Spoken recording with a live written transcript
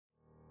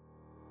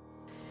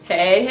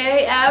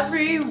Hey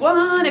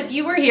everyone! If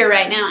you were here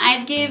right now,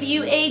 I'd give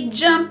you a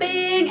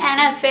jumping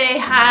NFA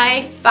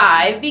high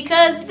five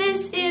because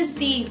this is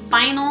the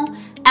final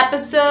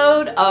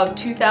episode of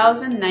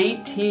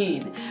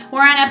 2019.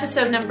 We're on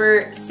episode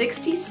number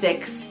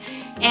 66,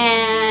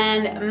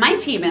 and my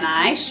team and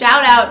I,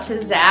 shout out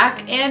to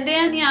Zach and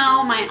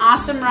Danielle, my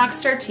awesome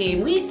rockstar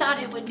team, we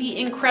thought it would be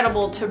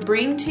incredible to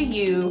bring to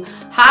you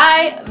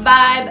high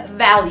vibe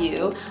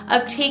value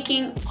of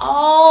taking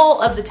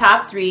all of the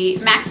top 3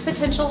 max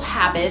potential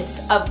habits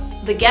of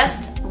the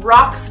guest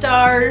rock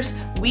stars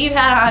we've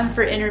had on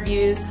for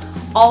interviews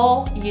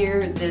all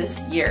year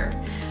this year.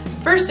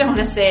 First, I want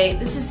to say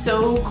this is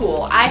so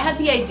cool. I had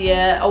the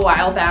idea a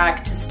while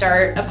back to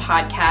start a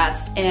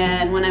podcast,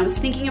 and when I was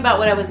thinking about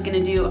what I was going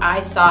to do,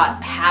 I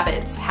thought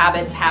habits.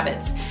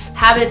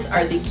 Habits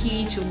are the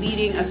key to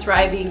leading a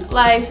thriving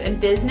life and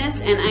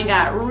business, and I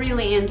got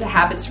really into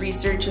habits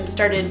research and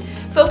started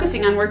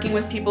focusing on working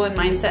with people in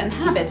mindset and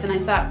habits, and I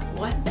thought,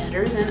 what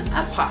better than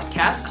a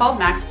podcast called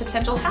Max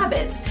Potential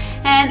Habits?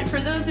 And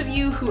for those of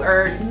you who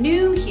are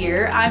new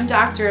here, I'm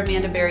Dr.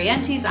 Amanda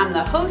Barrientes. I'm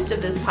the host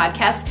of this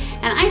podcast,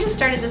 and I just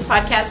started this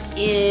podcast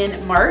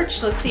in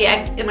March. Let's see,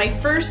 my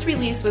first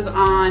release was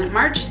on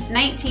March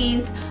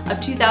 19th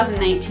of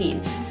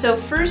 2019. So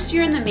first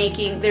year in the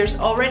making, there's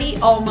already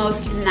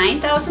almost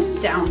 9,000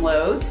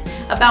 downloads,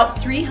 about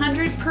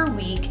 300 per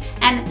week,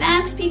 and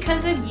that's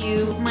because of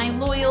you, my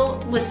loyal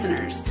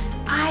listeners.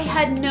 I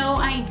had no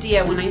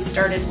idea when I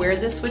started where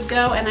this would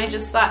go, and I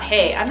just thought,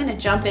 hey, I'm going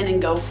to jump in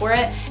and go for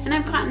it. And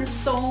I've gotten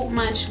so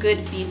much good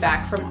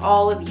feedback from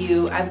all of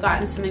you. I've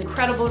gotten some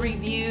incredible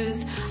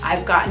reviews.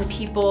 I've gotten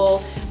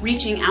people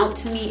reaching out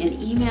to me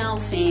in email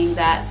saying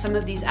that some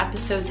of these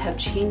episodes have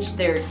changed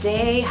their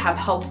day, have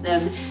helped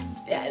them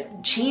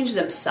change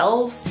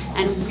themselves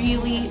and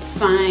really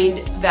find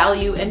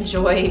value and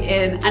joy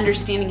in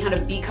understanding how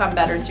to become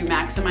better through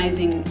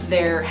maximizing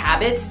their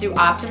habits, through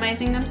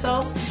optimizing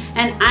themselves.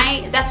 And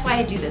that's why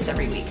I do this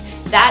every week.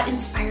 That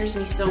inspires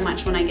me so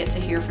much when I get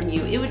to hear from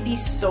you. It would be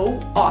so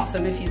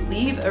awesome if you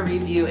leave a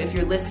review. If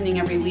you're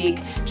listening every week,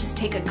 just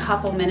take a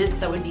couple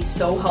minutes. That would be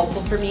so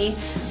helpful for me.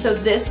 So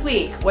this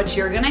week, what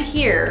you're going to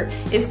hear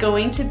is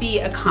going to be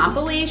a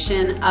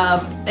compilation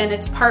of, and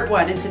it's part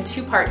 1. It's in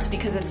 2 parts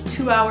because it's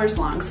 2 hours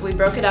long. So we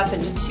broke it up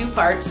into 2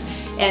 parts,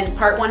 and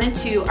part 1 and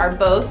 2 are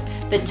both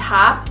the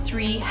top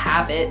 3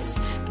 habits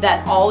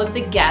that all of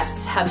the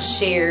guests have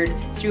shared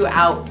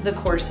throughout the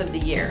course of the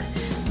year.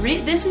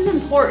 This is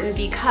important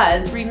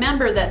because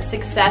remember that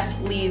success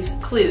leaves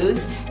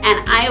clues,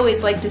 and I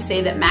always like to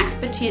say that max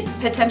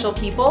potential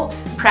people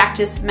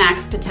practice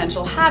max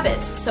potential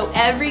habits. So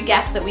every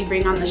guest that we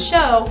bring on the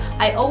show,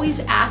 I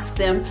always ask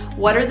them,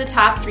 what are the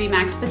top 3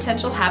 max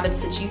potential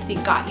habits that you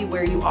think got you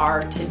where you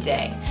are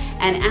today?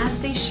 And as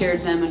they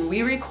shared them, and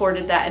we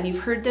recorded that, and you've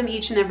heard them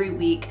each and every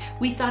week,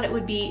 we thought it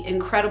would be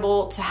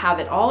incredible to have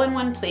it all in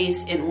one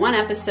place in one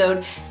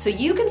episode so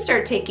you can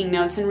start taking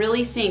notes and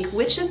really think,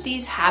 which of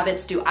these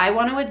habits do I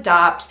want to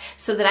adopt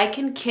so that I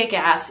can kick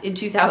ass in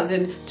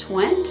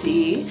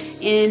 2020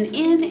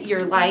 in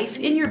your life,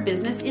 in your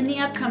business, in the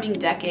upcoming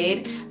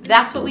decade.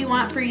 That's what we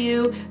want for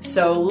you.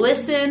 So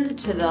listen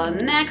to the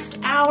next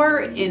hour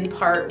in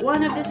part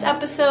 1 of this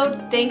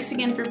episode. Thanks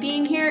again for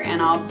being here,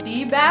 and I'll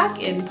be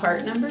back in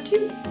part number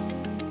 2.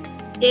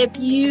 If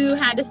you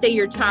had to say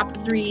your top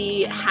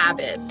 3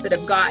 habits that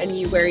have gotten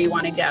you where you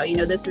want to go,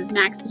 this is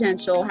Max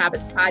Potential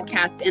Habits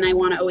podcast, and I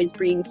want to always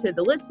bring to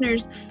the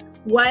listeners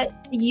what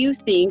you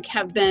think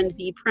have been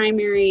the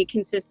primary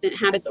consistent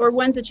habits or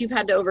ones that you've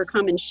had to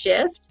overcome and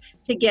shift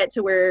to get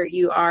to where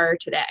you are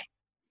today.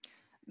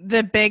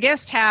 The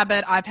biggest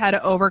habit I've had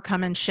to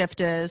overcome and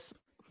shift is,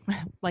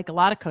 like a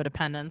lot of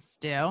codependents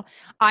do,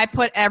 I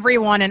put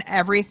everyone and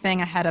everything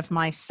ahead of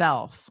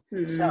myself.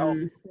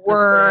 So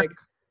work,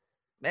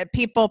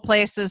 people,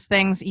 places,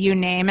 things, you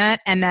name it.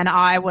 And then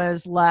I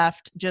was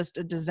left just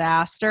a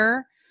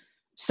disaster.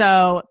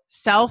 So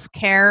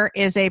self-care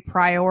is a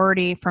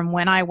priority from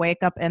when I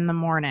wake up in the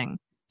morning.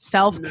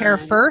 Self-care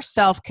first,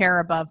 self-care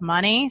above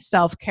money,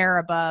 self-care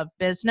above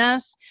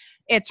business.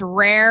 It's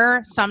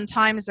rare.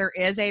 Sometimes there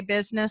is a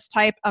business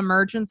type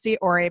emergency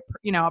or a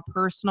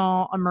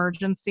personal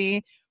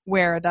emergency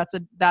where that's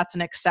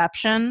an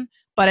exception,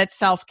 but it's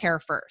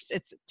self-care first.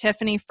 It's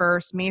Tiffany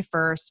first, me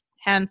first,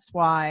 hence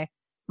why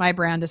my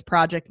brand is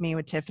Project Me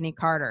with Tiffany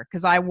Carter,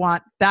 because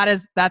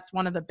that's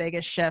one of the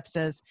biggest shifts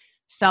is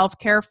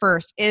self-care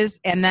first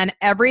and then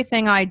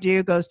everything I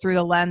do goes through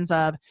the lens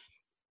of,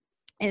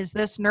 is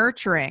this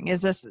nurturing?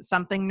 Is this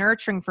something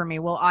nurturing for me?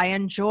 Will I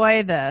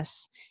enjoy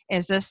this?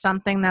 Is this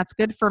something that's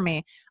good for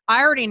me?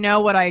 I already know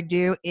what I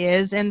do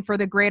is in for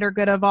the greater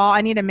good of all. I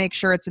need to make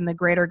sure it's in the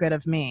greater good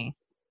of me.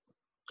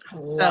 I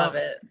love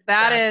it.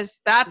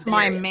 That's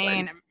my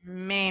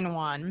main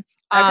one.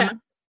 Okay.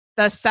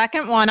 The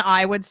second one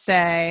I would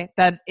say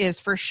that is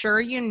for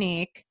sure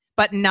unique,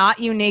 but not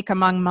unique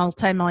among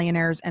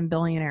multimillionaires and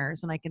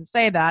billionaires. And I can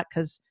say that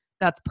because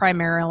that's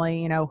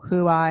primarily,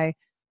 who I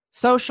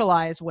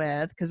socialize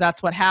with, because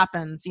that's what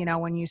happens,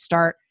 when you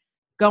start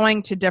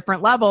going to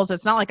different levels,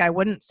 it's not like I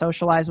wouldn't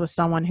socialize with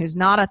someone who's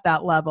not at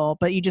that level,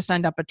 but you just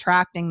end up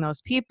attracting those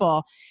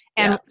people.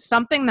 And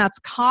something that's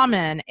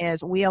common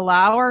is we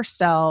allow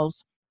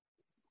ourselves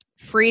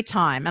free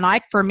time.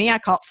 And for me, I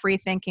call it free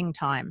thinking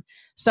time.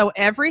 So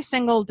every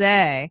single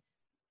day,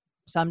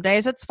 some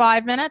days it's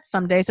 5 minutes,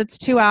 some days it's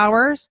 2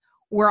 hours,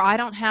 where I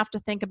don't have to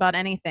think about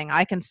anything.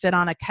 I can sit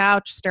on a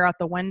couch, stare out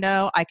the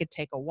window. I could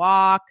take a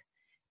walk.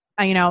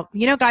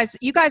 Guys,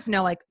 you guys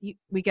know, like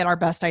we get our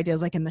best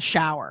ideas like in the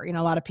shower.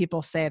 A lot of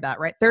people say that,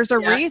 right? There's a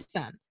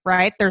reason,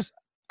 right? There's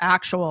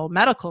actual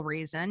medical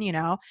reason.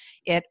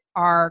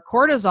 Our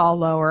cortisol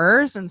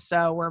lowers, and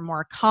so we're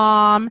more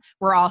calm.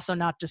 We're also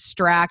not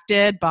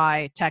distracted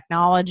by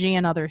technology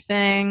and other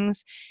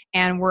things,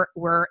 and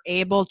we're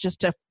able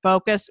just to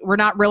focus. We're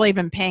not really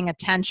even paying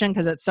attention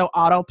because it's so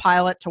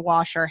autopilot to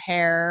wash our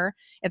hair.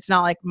 It's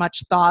not like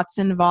much thoughts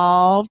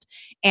involved,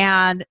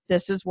 and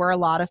this is where a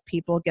lot of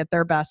people get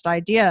their best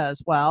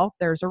ideas. Well,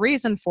 there's a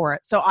reason for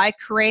it. So I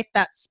create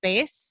that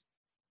space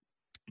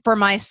for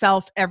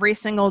myself every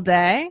single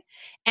day,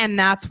 and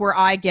that's where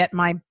I get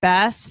my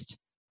best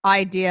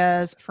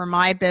ideas for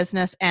my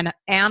business and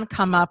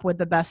come up with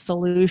the best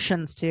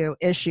solutions to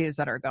issues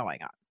that are going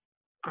on.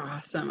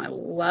 Awesome. I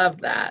love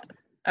that.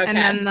 Okay. And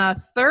then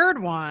the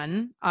third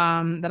one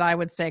that I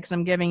would say, because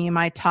I'm giving you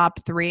my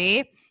top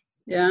 3,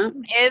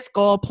 is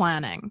goal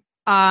planning.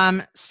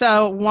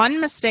 So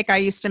one mistake I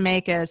used to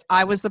make is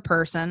I was the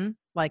person,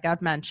 like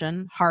I've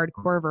mentioned,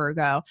 hardcore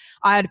Virgo.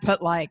 I'd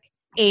put like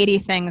 80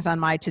 things on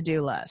my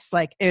to-do list.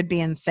 Like it would be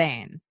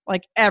insane,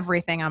 like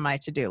everything on my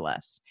to-do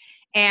list.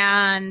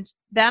 And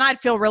then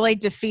I'd feel really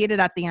defeated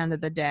at the end of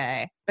the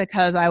day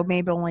because I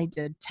maybe only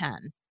did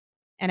 10.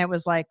 And it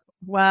was like,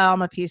 well,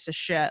 I'm a piece of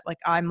shit. Like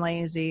I'm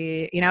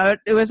lazy.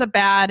 It was a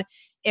bad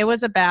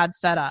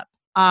setup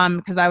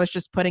because I was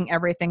just putting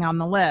everything on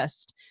the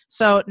list.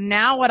 So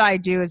now what I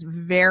do is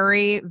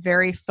very,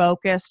 very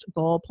focused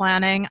goal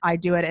planning. I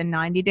do it in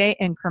 90-day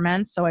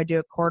increments. So I do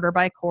it quarter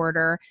by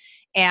quarter.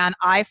 And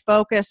I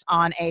focus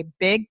on a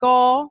big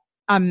goal,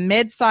 a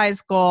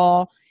mid-sized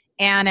goal,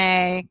 and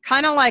a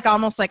kind of like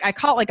almost like I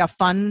call it like a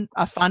fun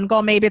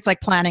goal. Maybe it's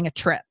like planning a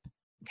trip.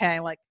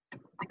 Okay, like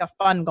a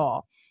fun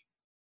goal.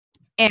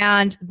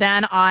 And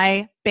then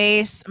I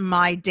base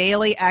my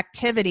daily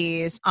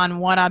activities on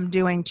what I'm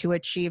doing to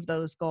achieve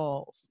those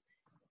goals.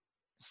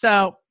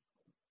 So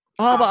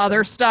all the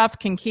other stuff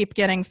can keep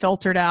getting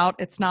filtered out.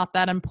 It's not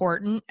that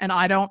important. And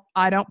I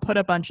don't put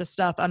a bunch of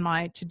stuff on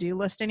my to-do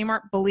list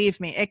anymore. Believe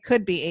me, it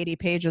could be 80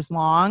 pages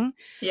long.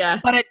 Yeah.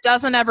 But it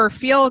doesn't ever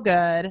feel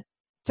good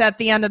at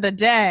the end of the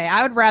day.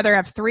 I would rather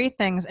have 3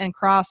 things and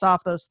cross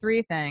off those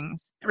 3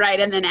 things. Right.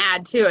 And then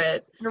add to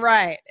it.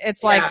 Right.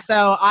 It's like,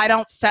 so I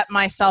don't set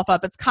myself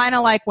up. It's kind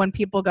of like when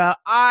people go,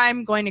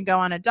 I'm going to go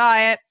on a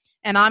diet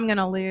and I'm going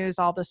to lose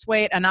all this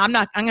weight and I'm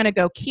going to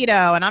go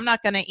keto and I'm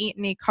not going to eat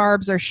any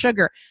carbs or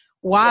sugar.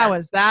 Wow.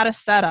 Is that a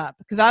setup?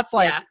 Because that's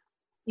like,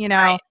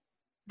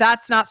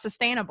 that's not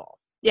sustainable.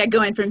 Yeah.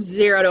 Going from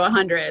 0 to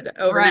 100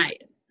 overnight.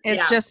 Right.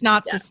 It's just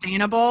not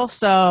sustainable.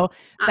 So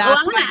that's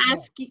I want to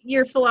ask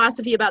your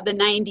philosophy about the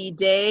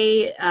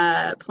 90-day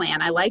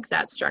plan. I like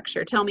that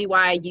structure. Tell me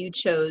why you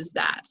chose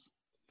that.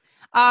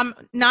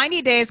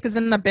 90 days, because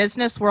in the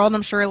business world,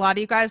 I'm sure a lot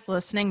of you guys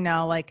listening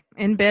know, like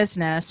in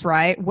business,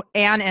 right?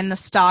 And in the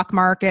stock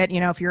market,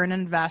 if you're an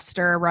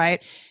investor,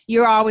 right?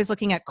 You're always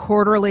looking at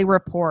quarterly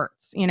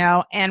reports,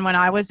 and when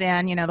I was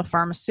in, the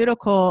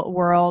pharmaceutical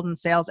world and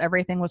sales,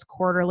 everything was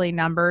quarterly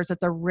numbers.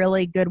 It's a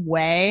really good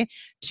way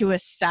to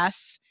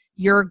assess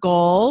your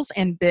goals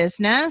in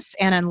business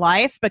and in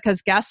life,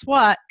 because guess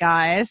what,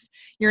 guys?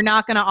 You're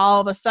not going to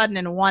all of a sudden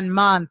in 1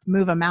 month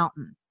move a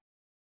mountain.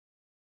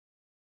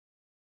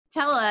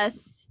 Tell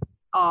us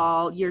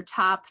all your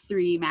top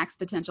 3 max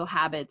potential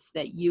habits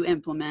that you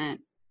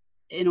implement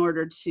in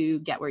order to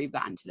get where you've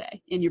gotten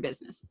today in your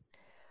business.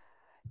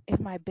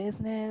 In my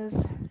business,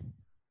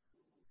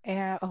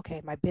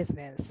 my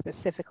business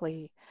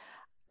specifically,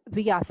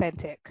 be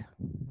authentic.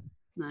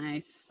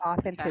 Nice.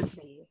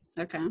 Authenticity.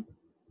 Okay.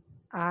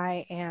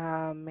 I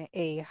am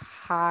a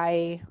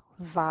high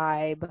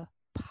vibe,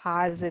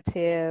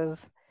 positive,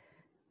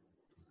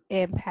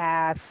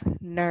 empath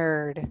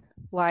nerd.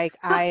 Like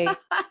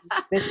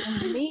this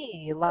is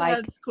me. Like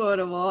that's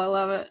quotable. I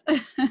love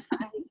it.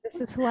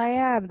 This is who I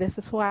am. This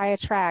is who I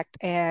attract,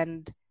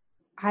 and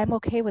I'm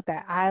okay with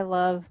that. I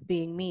love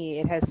being me.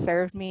 It has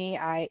served me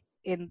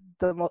in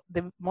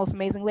the most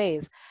amazing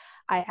ways.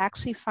 I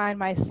actually find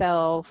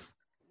myself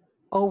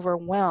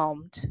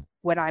overwhelmed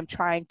when I'm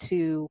trying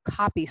to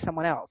copy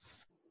someone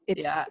else.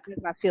 It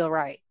does not feel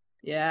right.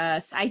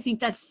 Yes, I think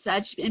that's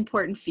such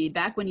important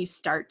feedback when you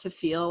start to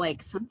feel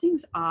like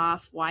something's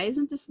off. Why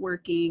isn't this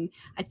working?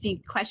 I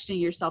think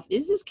questioning yourself,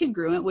 is this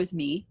congruent with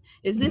me?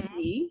 Is this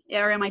me?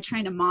 Or am I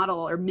trying to model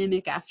or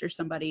mimic after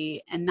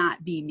somebody and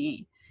not be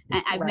me?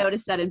 And I've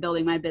noticed that in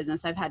building my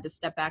business, I've had to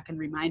step back and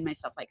remind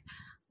myself, like,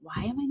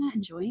 why am I not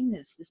enjoying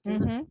this? This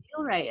doesn't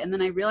feel right. And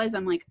then I realize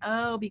I'm like,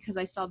 oh, because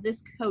I saw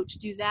this coach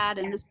do that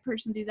and this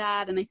person do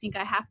that. And I think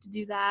I have to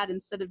do that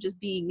instead of just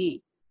being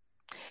me.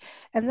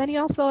 And then you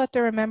also have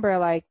to remember,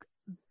 like,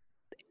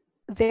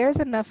 there's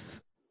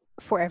enough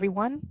for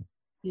everyone.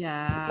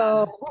 Yeah.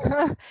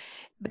 So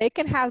they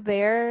can have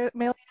their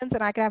millions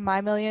and I can have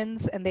my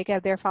millions, and they can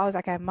have their followers,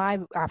 I can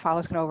have our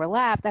followers can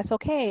overlap. That's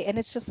okay. And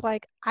it's just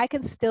like, I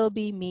can still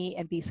be me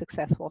and be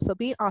successful. So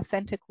being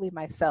authentically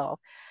myself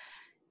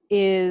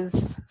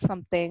is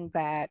something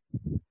that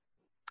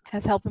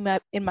has helped me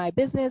in my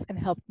business and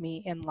helped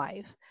me in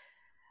life.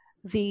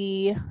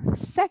 The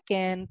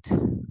second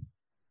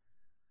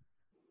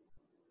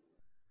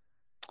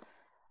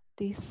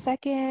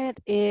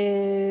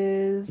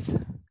is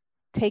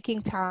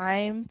taking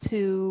time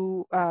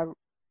to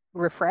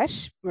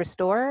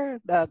restore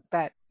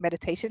that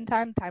meditation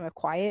time of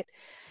quiet,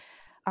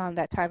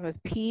 that time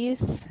of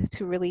peace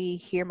to really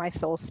hear my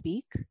soul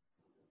speak.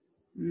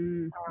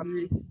 Nice.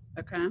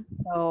 Okay.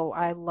 So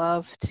I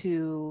love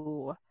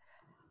to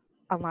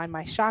align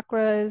my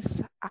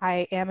chakras.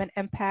 I am an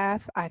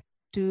empath. I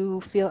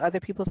do feel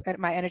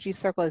my energy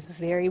circle is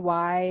very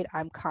wide.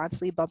 I'm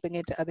constantly bumping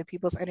into other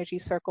people's energy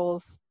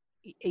circles.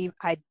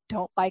 I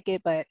don't like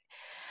it, but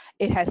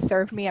it has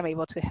served me. I'm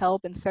able to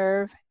help and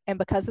serve. And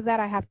because of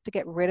that, I have to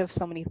get rid of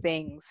so many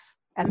things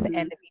at the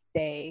end of each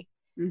day.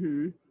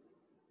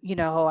 You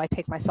know, I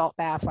take my salt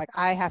baths. Like,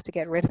 I have to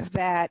get rid of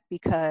that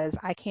because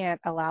I can't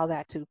allow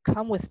that to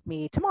come with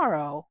me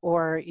tomorrow,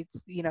 or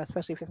it's, you know,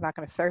 especially if it's not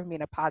going to serve me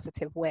in a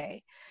positive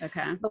way.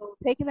 Okay. So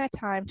taking that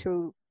time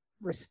to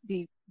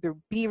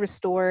be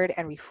restored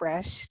and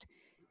refreshed.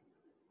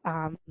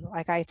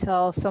 Like I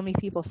tell so many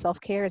people,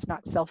 self-care is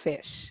not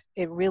selfish.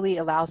 It really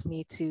allows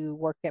me to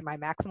work at my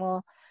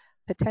maximal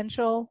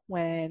potential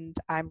when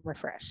I'm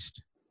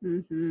refreshed.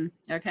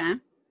 Okay. I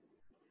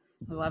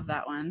love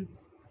that one.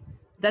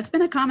 That's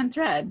been a common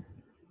thread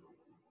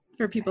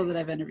for people that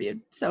I've interviewed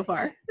so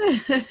far.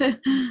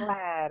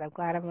 I'm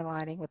glad I'm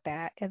aligning with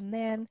that. And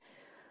then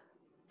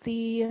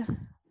the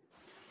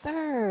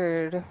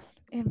third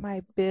in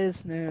my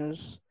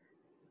business,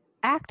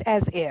 act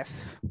as if.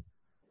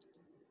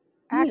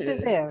 Act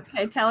as if.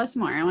 Okay, tell us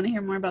more. I want to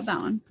hear more about that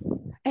one.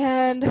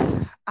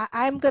 And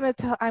I'm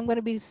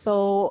gonna be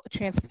so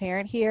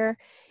transparent here.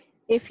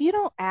 If you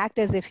don't act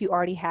as if you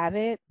already have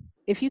it,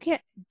 if you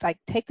can't, like,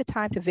 take the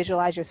time to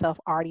visualize yourself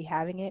already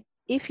having it,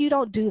 if you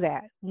don't do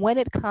that, when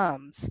it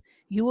comes,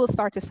 you will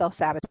start to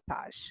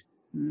self-sabotage.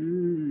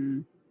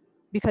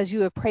 Because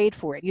you have prayed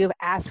for it, you have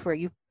asked for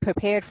it, you've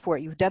prepared for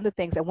it, you've done the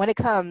things, and when it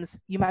comes,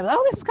 you might be,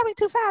 oh, this is coming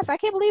too fast. I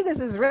can't believe this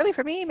is really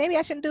for me. Maybe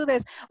I shouldn't do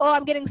this. Oh,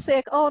 I'm getting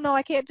sick. Oh no,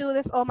 I can't do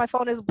this. Oh, my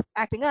phone is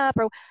acting up.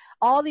 Or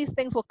all these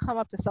things will come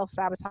up to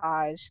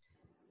self-sabotage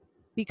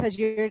because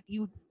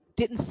you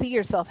didn't see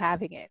yourself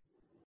having it.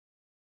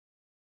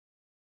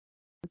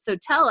 So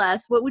tell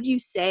us, what would you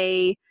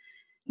say,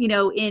 you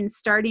know, in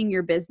starting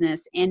your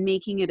business and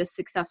making it a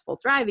successful,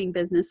 thriving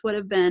business, what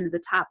have been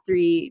the top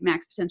 3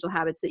 max potential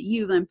habits that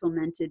you've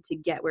implemented to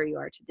get where you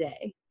are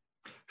today?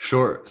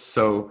 Sure.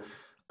 So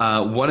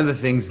one of the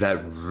things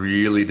that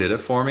really did it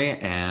for me,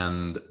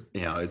 and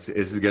you know, this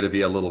is going to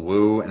be a little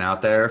woo and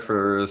out there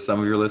for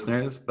some of your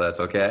listeners, but that's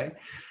okay.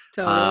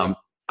 Totally.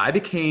 I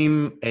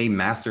became a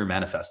master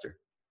manifester.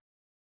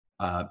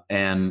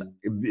 And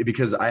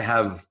because I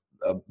have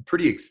a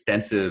pretty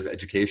extensive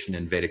education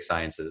in Vedic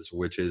sciences,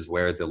 which is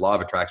where the law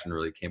of attraction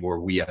really came, where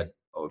we had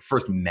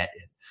first met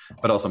it,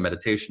 but also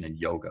meditation and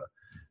yoga.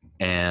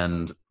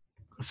 And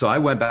so I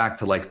went back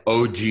to like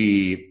OG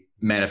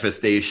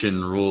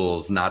manifestation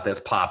rules, not this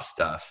pop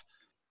stuff.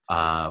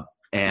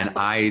 And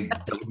I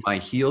dug my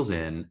heels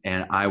in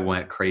and I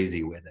went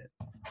crazy with it.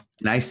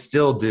 And I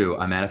still do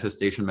a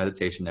manifestation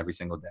meditation every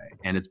single day.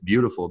 And it's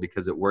beautiful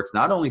because it works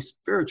not only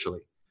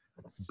spiritually,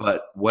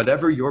 but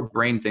whatever your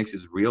brain thinks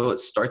is real, it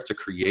starts to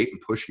create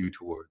and push you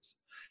towards.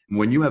 And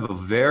when you have a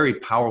very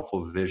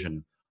powerful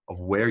vision of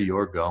where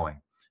you're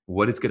going,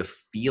 what it's going to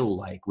feel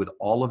like with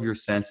all of your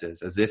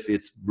senses, as if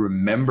it's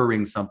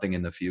remembering something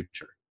in the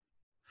future,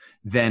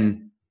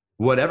 then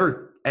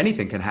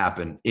anything can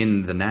happen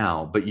in the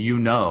now, but you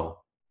know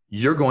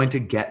you're going to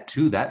get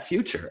to that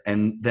future.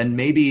 And then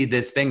maybe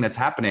this thing that's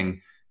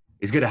happening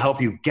is going to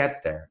help you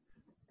get there.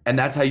 And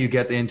that's how you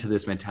get into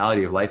this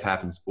mentality of life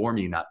happens for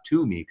me, not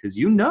to me. Because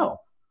you know,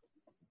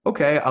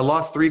 okay, I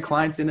lost 3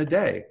 clients in a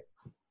day.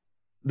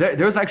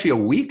 There was actually a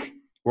week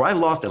where I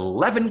lost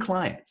 11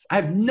 clients. I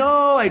have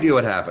no idea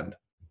what happened.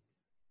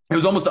 It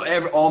was almost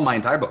all my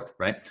entire book,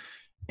 right?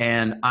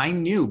 And I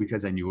knew,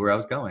 because I knew where I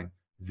was going,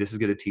 this is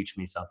going to teach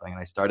me something. And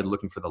I started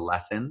looking for the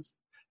lessons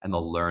and the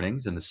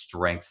learnings and the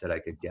strengths that I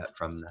could get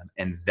from them.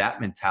 And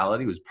that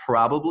mentality was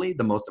probably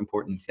the most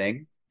important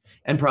thing,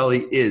 and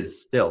probably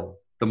is still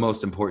the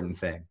most important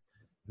thing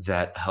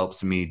that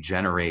helps me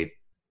generate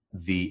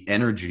the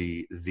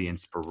energy, the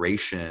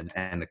inspiration,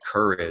 and the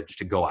courage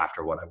to go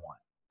after what I want.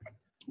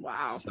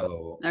 Wow.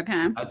 So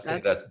okay, I'd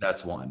say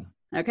that's one.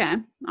 Okay,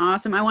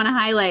 awesome. I want to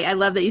highlight, I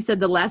love that you said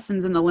the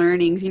lessons and the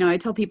learnings. You know, I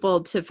tell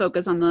people to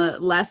focus on the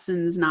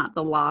lessons, not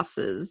the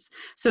losses.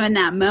 So in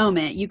that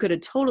moment, you could have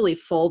totally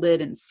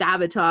folded and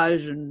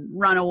sabotaged and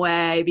run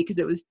away because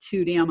it was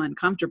too damn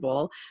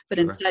uncomfortable. But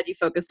Sure. Instead, you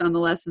focused on the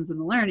lessons and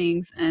the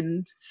learnings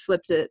and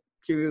flipped it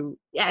through,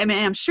 I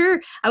mean,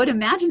 I would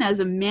imagine as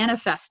a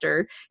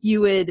manifester,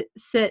 you would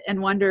sit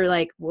and wonder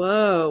like,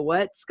 whoa,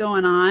 what's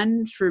going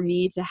on for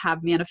me to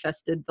have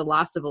manifested the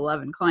loss of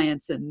 11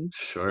 clients in a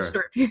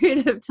short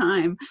period of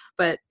time,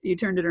 but you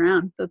turned it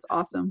around. That's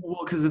awesome.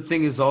 Well, because the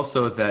thing is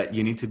also that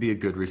you need to be a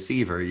good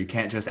receiver. You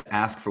can't just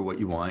ask for what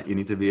you want. You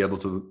need to be able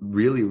to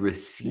really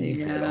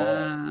receive it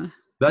all.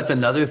 That's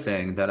another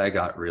thing that I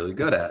got really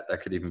good at.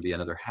 That could even be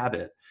another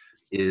habit,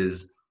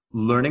 is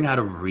learning how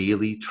to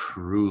really,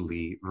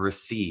 truly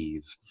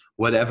receive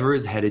whatever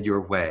is headed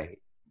your way.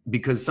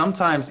 Because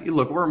sometimes,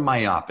 look, we're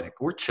myopic.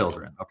 We're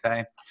children,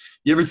 okay?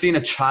 You ever seen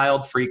a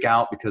child freak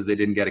out because they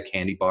didn't get a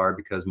candy bar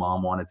because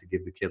mom wanted to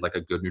give the kid like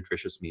a good,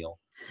 nutritious meal,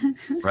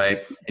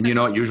 right? And you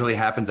know what usually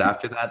happens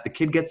after that? The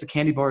kid gets the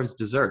candy bar as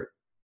dessert.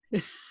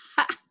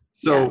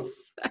 So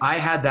yes. I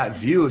had that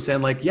view of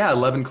saying like, yeah,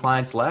 11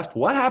 clients left.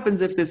 What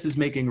happens if this is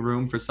making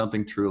room for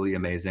something truly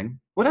amazing?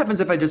 What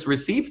happens if I just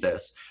receive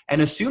this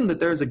and assume that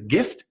there's a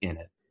gift in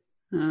it?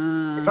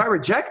 If I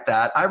reject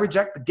that, I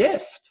reject the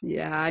gift.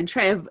 Yeah, and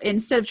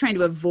instead of trying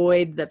to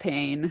avoid the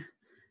pain.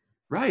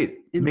 Right.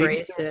 Embrace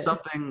Maybe there's it.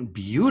 something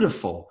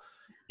beautiful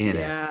in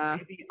it.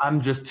 Maybe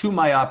I'm just too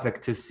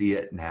myopic to see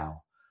it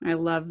now. I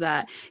love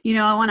that. You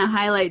know, I want to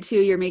highlight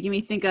too, you're making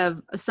me think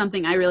of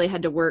something I really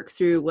had to work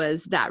through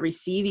was that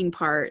receiving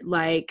part.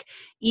 Like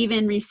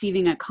even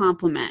receiving a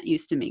compliment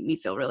used to make me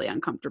feel really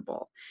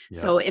uncomfortable. Yeah.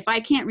 So if I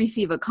can't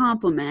receive a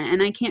compliment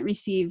and I can't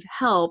receive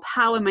help,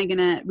 how am I going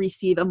to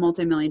receive a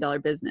multi-million-dollar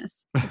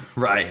business?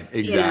 Right.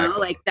 Exactly. You know,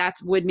 like that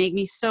would make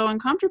me so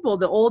uncomfortable.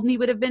 The old me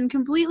would have been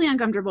completely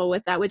uncomfortable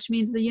with that, which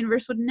means the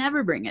universe would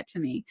never bring it to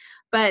me.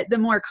 But the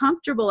more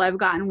comfortable I've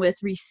gotten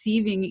with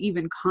receiving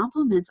even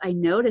compliments, I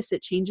notice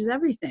it changes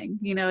everything.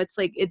 You know, it's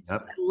like, I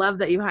love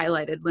that you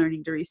highlighted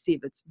learning to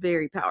receive. It's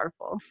very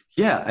powerful.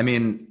 Yeah. I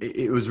mean,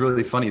 it was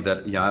really funny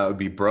that, I would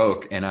be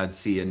broke and I'd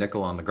see a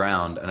nickel on the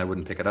ground and I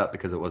wouldn't pick it up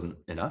because it wasn't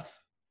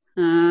enough.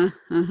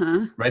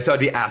 Right. So I'd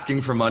be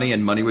asking for money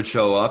and money would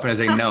show up and I'd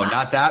say, no,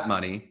 not that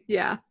money.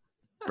 Yeah.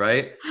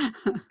 Right.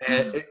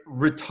 And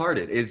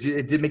retarded.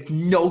 It did make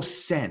no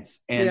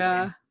sense. And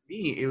for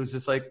me, it was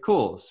just like,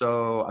 cool.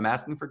 So I'm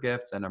asking for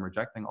gifts and I'm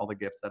rejecting all the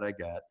gifts that I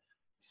get.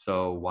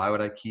 So why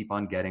would I keep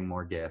on getting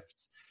more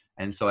gifts?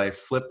 And so I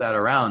flipped that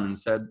around and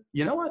said,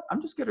 you know what?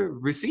 I'm just going to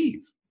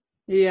receive.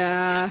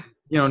 Yeah.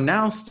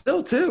 Now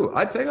still too,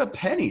 I pick up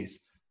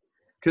pennies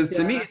because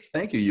to me, it's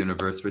thank you,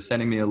 universe, for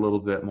sending me a little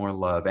bit more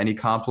love. Any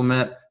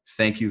compliment,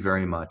 thank you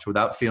very much.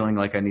 Without feeling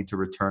like I need to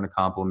return a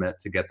compliment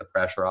to get the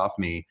pressure off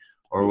me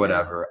or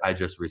whatever. I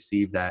just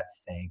receive that.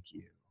 Thank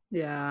you.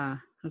 Yeah,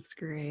 that's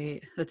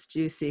great. That's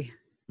juicy.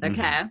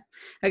 Okay.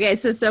 Okay.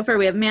 So far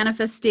we have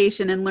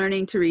manifestation and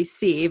learning to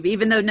receive,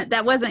 even though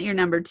that wasn't your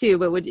number 2,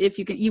 but if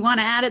you want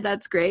to add it,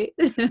 that's great.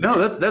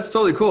 No, that's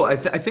totally cool. I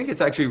think it's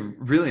actually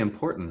really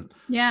important.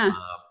 Yeah.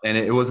 And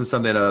it wasn't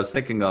something that I was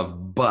thinking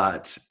of,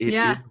 but it is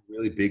a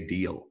really big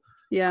deal.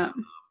 Yeah.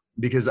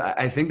 Because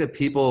I think that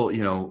people,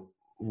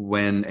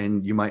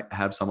 and you might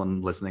have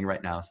someone listening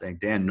right now saying,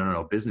 Dan,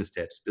 no, business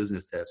tips.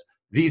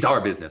 These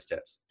are business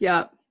tips.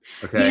 Yeah.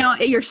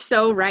 Okay. You're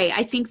so right.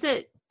 I think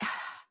that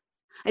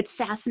it's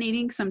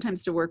fascinating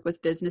sometimes to work with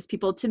business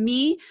people. To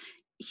me,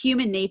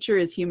 human nature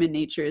is human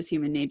nature,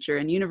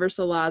 and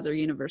universal laws are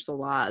universal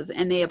laws,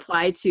 and they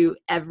apply to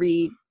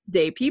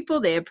everyday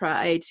people. They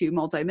apply to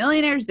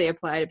multimillionaires. They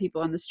apply to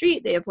people on the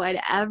street. They apply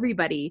to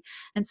everybody.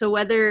 And so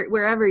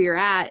wherever you're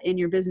at in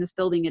your business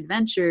building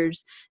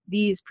adventures,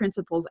 these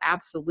principles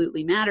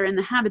absolutely matter. And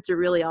the habits are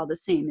really all the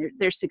same.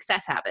 They're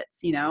success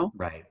habits,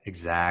 Right.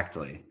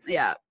 Exactly.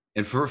 Yeah.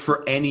 And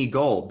for any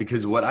goal,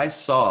 because what I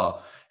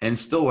saw and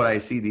still what I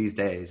see these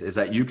days is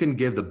that you can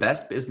give the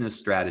best business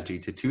strategy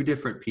to 2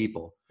 different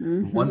people.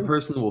 One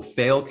person will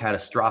fail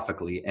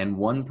catastrophically and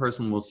one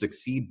person will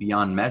succeed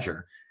beyond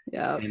measure.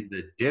 Yeah. And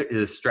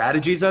the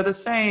strategies are the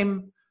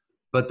same,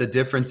 but the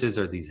differences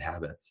are these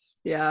habits.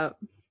 Yeah.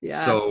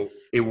 Yes. So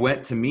it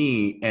went to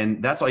me,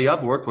 and that's why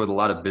I've worked with a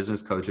lot of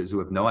business coaches who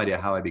have no idea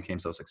how I became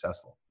so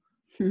successful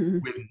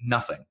with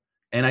nothing.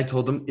 And I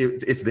told them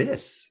it's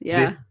this.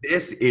 Yeah.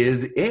 This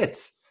is it.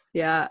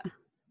 Yeah.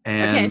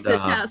 And,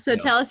 okay.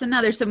 Tell us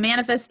another. So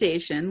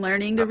manifestation,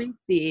 learning to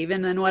receive,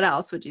 and then what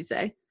else would you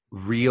say?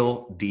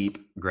 Real deep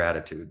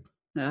gratitude.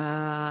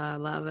 I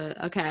love it.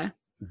 Okay.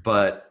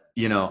 But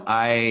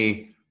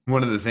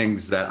one of the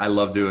things that I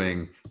love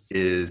doing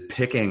is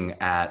picking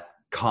at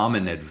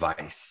common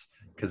advice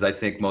because I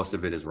think most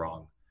of it is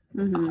wrong.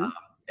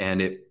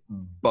 And it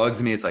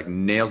bugs me. It's like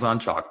nails on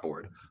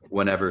chalkboard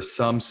whenever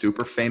some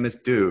super famous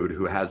dude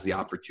who has the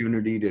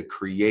opportunity to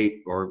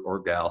create or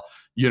gal,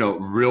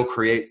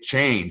 create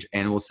change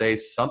and will say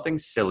something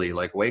silly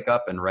like wake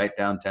up and write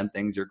down 10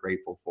 things you're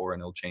grateful for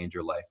and it'll change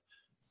your life.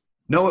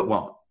 No, it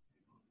won't.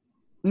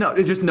 No,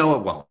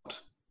 it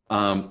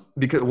won't.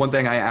 Because one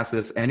thing I ask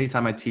this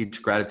anytime I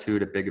teach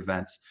gratitude at big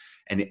events,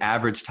 and the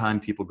average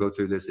time people go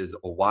through this is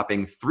a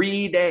whopping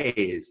 3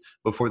 days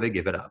before they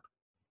give it up.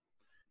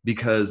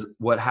 Because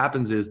what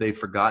happens is they've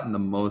forgotten the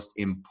most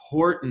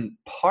important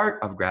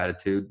part of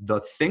gratitude, the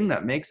thing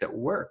that makes it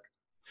work.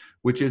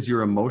 which is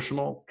your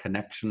emotional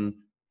connection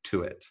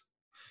to it.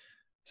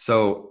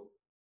 So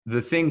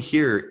the thing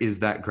here is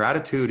that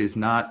gratitude is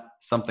not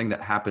something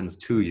that happens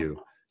to you.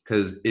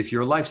 Because if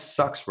your life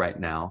sucks right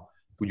now,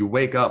 when you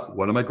wake up,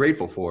 what am I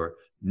grateful for?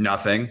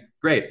 Nothing.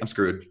 Great, I'm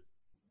screwed.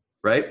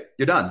 Right?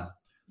 You're done.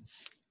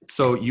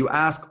 So you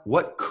ask,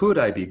 what could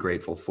I be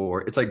grateful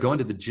for? It's like going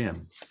to the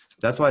gym.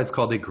 That's why it's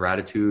called a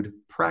gratitude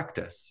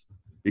practice,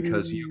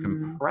 because you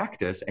can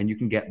practice and you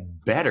can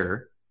get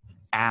better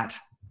at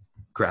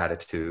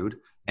gratitude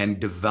and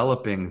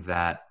developing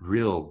that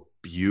real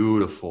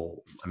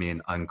beautiful,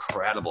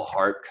 incredible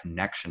heart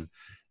connection.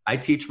 I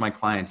teach my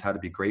clients how to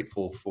be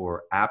grateful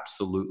for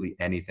absolutely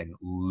anything,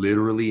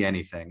 literally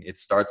anything. It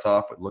starts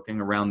off with looking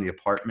around the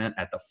apartment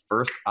at the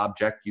first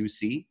object you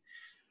see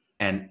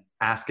and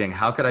asking,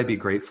 how could I be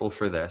grateful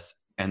for this?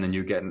 And then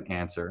you get an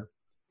answer.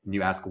 And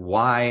you ask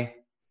why,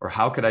 or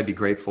how could I be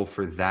grateful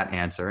for that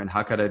answer? And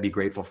how could I be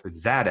grateful for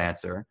that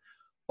answer?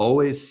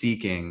 Always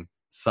seeking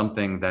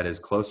something that is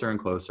closer and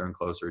closer and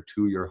closer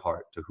to your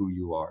heart, to who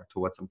you are, to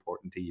what's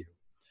important to you.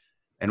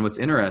 And what's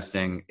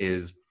interesting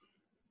is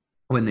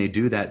when they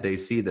do that, they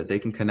see that they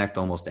can connect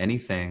almost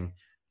anything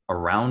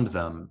around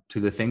them to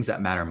the things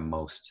that matter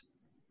most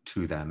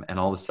to them. And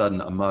all of a sudden,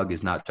 a mug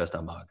is not just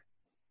a mug,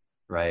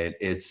 right?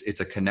 It's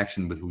a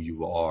connection with who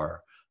you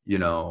are. You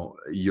know,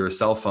 your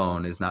cell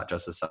phone is not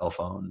just a cell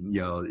phone.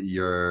 You know,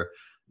 your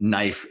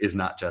knife is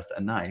not just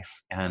a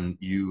knife. And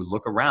you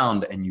look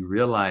around and you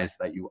realize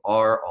that you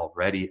are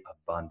already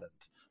abundant,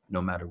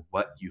 no matter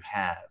what you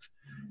have.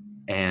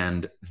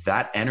 And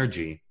that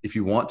energy, if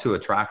you want to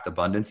attract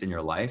abundance in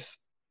your life,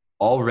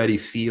 already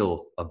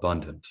feel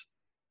abundant.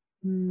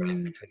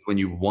 Right? Because when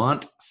you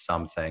want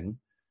something,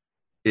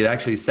 it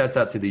actually sets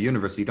out to the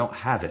universe. You don't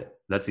have it.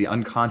 That's the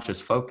unconscious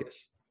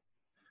focus.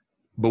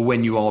 But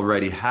when you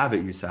already have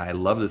it, you say, I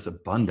love this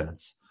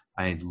abundance.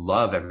 I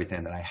love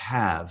everything that I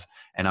have,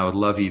 and I would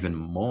love even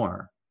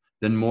more.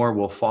 Then more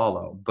will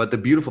follow. But the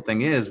beautiful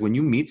thing is, when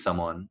you meet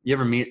someone, you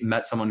ever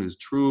met someone who's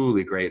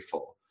truly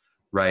grateful,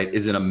 right,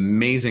 is an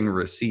amazing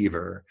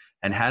receiver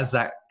and has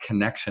that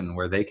connection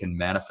where they can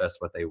manifest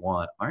what they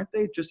want, aren't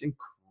they just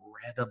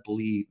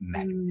incredibly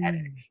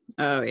magnetic?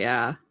 Oh,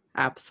 yeah.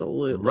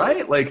 Absolutely.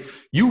 Right? Like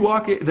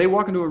they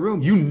walk into a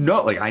room,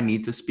 like, I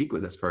need to speak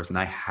with this person.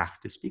 I have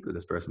to speak with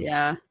this person.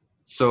 Yeah.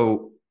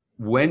 So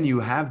when you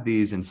have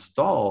these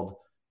installed,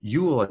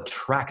 you will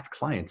attract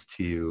clients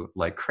to you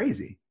like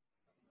crazy.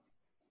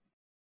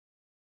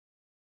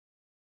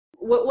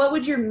 What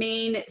would your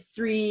main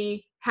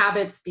 3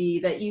 habits be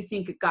that you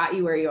think got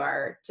you where you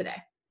are today?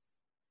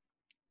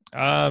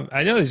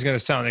 I know this is going to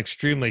sound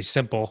extremely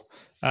simple,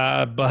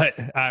 but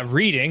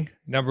reading,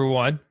 number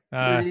 1.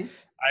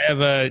 Nice. I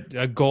have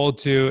a goal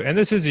to, and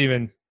this isn't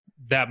even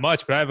that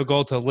much, but I have a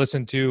goal to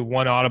listen to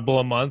 1 Audible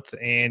a month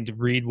and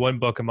read 1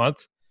 book a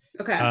month.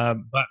 Okay.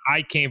 But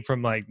I came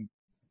from I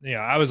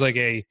was like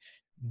a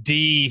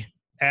D,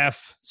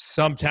 F,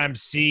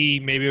 sometimes C,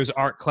 maybe it was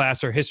art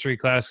class or history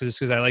class just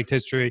because I liked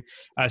history,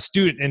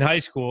 student in high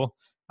school.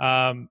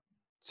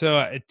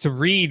 So to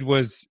read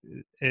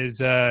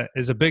is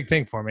a big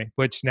thing for me,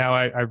 which now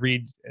I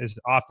read as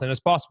often as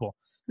possible.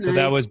 So Nice.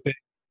 that was big.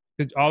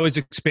 It's always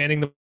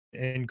expanding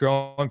and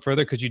growing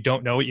further because you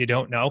don't know what you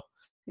don't know.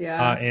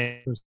 Yeah.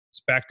 And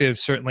perspective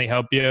certainly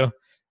help you.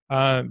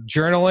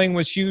 Journaling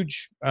was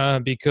huge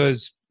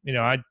because,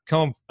 I'd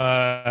come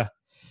a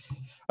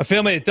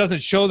family that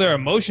doesn't show their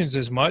emotions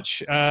as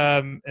much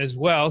as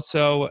well.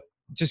 So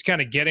just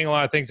kind of getting a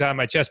lot of things out of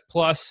my chest.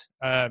 Plus,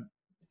 my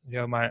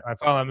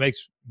father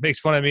makes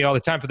fun of me all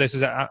the time for this.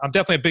 Is I'm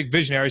definitely a big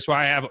visionary, so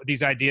I have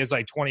these ideas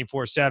like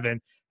 24/7,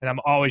 and I'm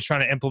always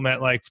trying to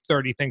implement like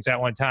 30 things at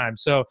one time.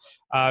 So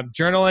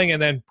journaling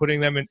and then putting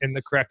them in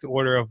the correct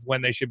order of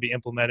when they should be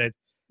implemented.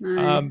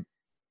 Nice.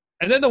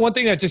 And then the one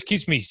thing that just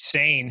keeps me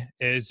sane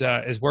is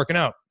working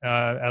out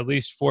at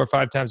least 4 or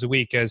 5 times a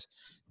week, as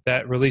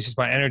that releases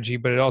my energy,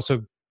 but it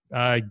also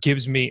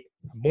gives me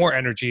more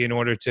energy in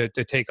order to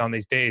take on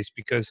these days,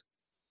 because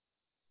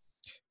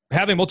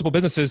having multiple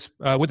businesses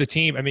with a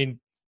team,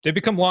 they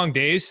become long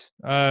days.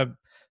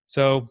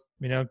 So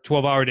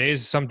 12-hour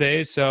days some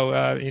days.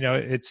 So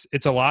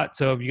it's a lot.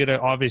 So you got to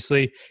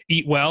obviously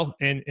eat well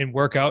and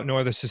work out in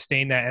order to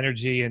sustain that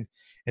energy. And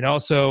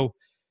also,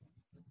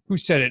 who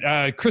said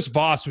it? Chris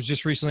Voss was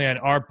just recently on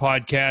our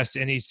podcast,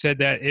 and he said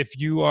that if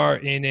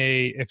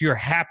you're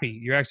happy,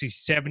 you're actually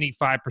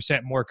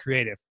 75% more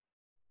creative.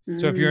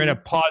 So if you're in a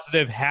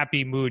positive,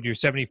 happy mood, you're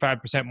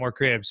 75% more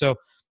creative. So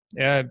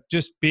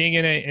just being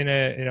in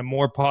a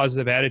more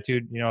positive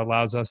attitude,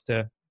 allows us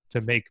to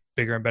make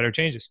bigger and better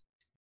changes.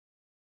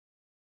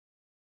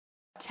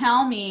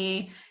 Tell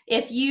me,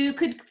 if you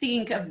could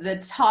think of the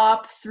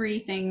top 3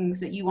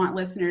 things that you want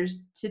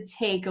listeners to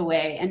take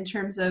away in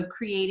terms of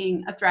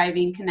creating a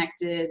thriving,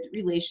 connected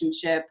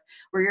relationship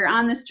where you're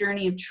on this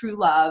journey of true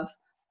love,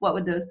 what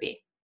would those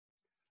be?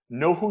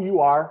 Know who you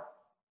are.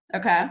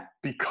 Okay.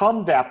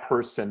 Become that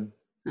person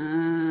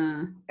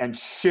and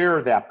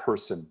share that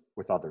person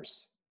with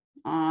others.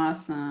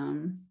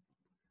 Awesome.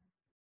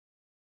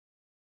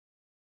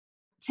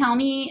 Tell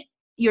me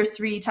your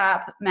 3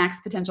 top max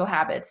potential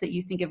habits that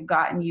you think have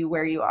gotten you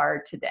where you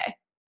are today.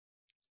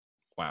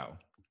 Wow.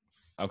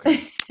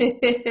 Okay.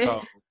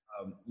 So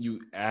you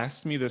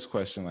asked me this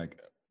question like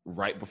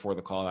right before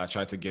the call. I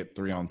tried to get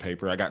 3 on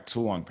paper. I got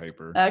 2 on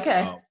paper.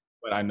 Okay.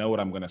 But I know what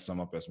I'm going to sum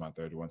up as my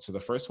third one. So the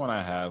first one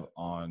I have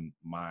on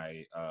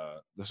my,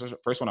 the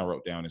first one I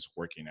wrote down is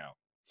working out.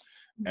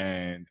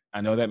 And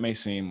I know that may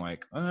seem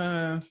like,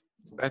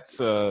 that's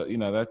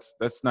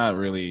not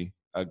really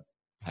a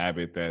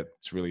habit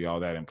that's really all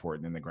that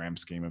important in the grand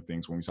scheme of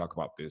things when we talk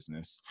about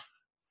business.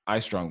 I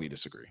strongly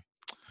disagree.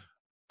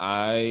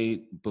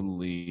 I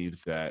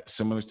believe that,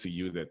 similar to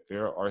you, that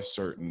there are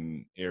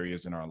certain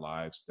areas in our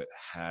lives that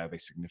have a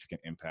significant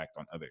impact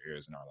on other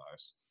areas in our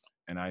lives.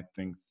 And I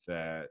think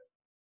that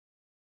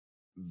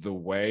the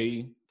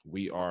way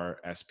we are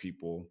as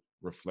people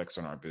reflects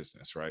on our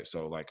business, right?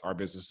 So like our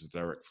business is a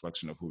direct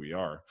reflection of who we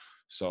are.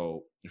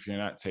 So if you're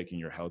not taking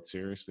your health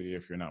seriously,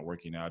 if you're not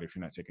working out, if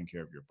you're not taking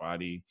care of your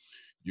body,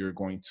 you're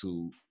going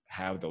to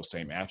have those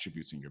same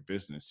attributes in your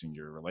business, in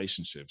your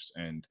relationships.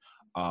 And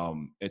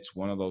it's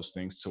one of those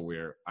things to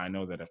where I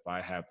know that if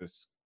I have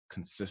this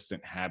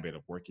consistent habit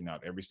of working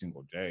out every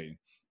single day,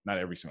 not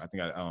every single, I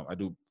think I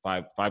do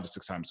 5 to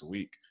 6 times a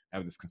week, I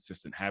have this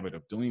consistent habit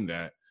of doing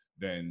that,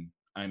 then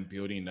I'm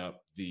building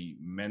up the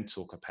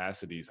mental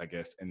capacities, I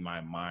guess, in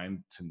my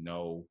mind to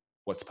know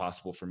what's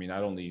possible for me,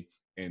 not only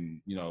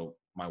in,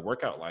 my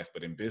workout life,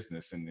 but in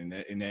business and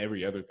in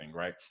every other thing,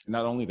 right? And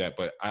not only that,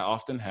 but I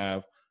often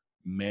have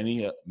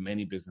many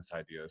business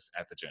ideas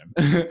at the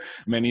gym,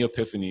 many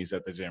epiphanies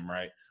at the gym,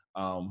 right?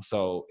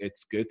 So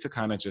it's good to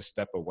kind of just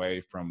step away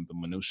from the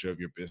minutia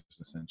of your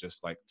business and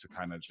just like to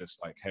kind of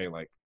just like, hey,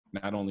 like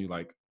not only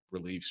like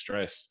relieve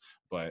stress,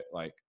 but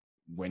like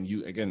when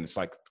you, again, it's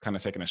like kind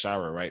of taking a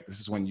shower, right? This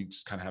is when you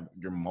just kind of have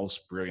your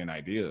most brilliant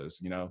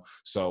ideas,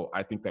 So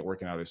I think that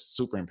working out is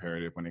super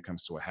imperative when it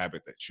comes to a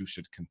habit that you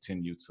should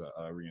continue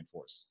to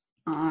reinforce.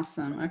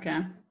 Awesome.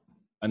 Okay.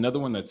 Another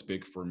one that's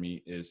big for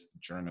me is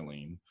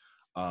journaling.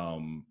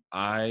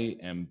 I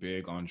am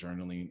big on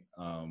journaling,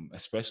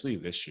 especially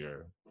this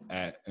year.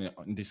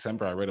 In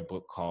December, I read a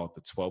book called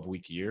The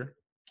 12-Week Year.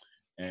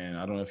 And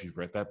I don't know if you've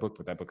read that book,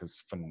 but that book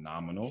is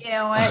phenomenal. You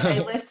know what? I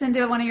listened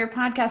to one of your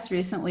podcasts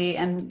recently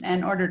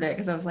and ordered it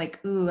because I was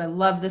like, ooh, I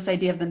love this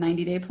idea of the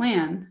 90-day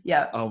plan.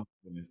 Yeah. Oh,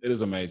 it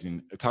is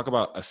amazing. Talk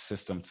about a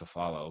system to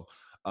follow.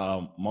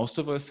 Most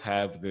of us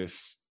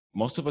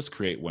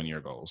create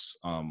 1-year goals,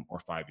 or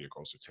 5-year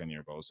goals or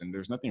 10-year goals. And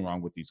there's nothing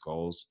wrong with these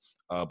goals.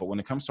 But when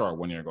it comes to our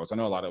 1-year goals, I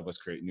know a lot of us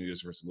create New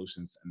Year's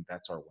resolutions and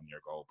that's our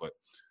 1-year goal, but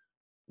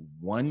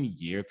 1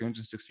 year,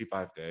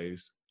 365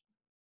 days,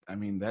 I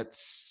mean,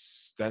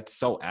 that's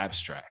so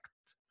abstract.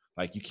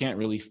 Like you can't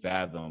really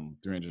fathom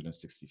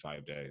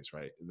 365 days,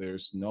 right?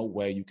 There's no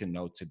way you can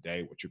know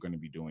today what you're going to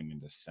be doing in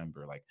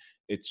December. Like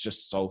it's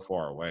just so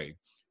far away.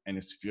 And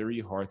it's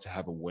very hard to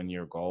have a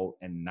 1-year goal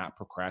and not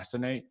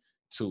procrastinate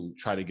to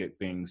try to get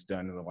things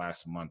done in the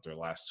last month or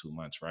last 2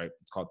 months, right?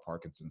 It's called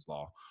Parkinson's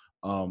law.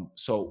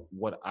 So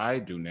what I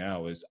do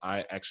now is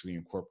I actually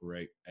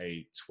incorporate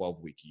a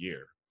 12-week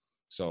year.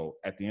 So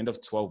at the end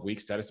of 12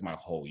 weeks, that is my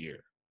whole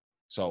year.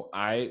 So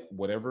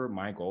whatever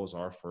my goals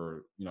are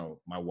for,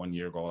 my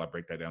 1-year goal, I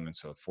break that down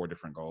into 4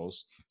 different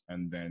goals.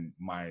 And then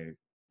my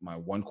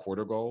 1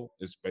 quarter goal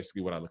is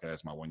basically what I look at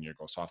as my 1-year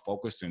goal. So I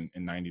focus in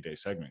 90-day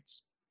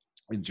segments.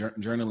 And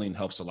journaling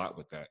helps a lot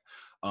with that.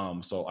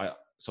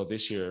 So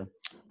this year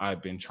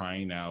I've been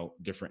trying out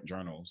different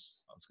journals.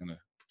 I was going to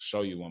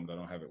show you one, but I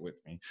don't have it with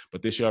me.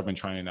 But this year I've been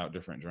trying out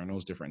different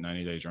journals, different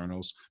 90-day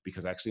journals,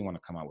 because I actually want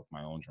to come out with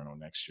my own journal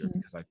next year.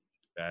 Because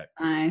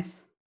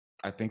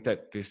I think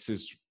that this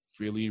is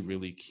really,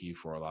 really key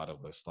for a lot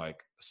of us, like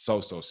so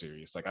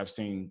serious. Like I've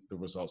seen the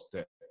results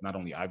that not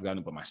only I've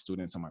gotten, but my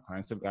students and my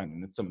clients have gotten.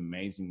 And it's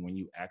amazing when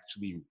you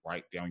actually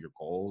write down your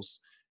goals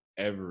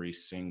every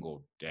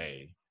single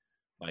day.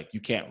 Like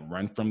you can't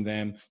run from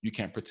them. You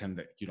can't pretend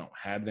that you don't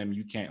have them.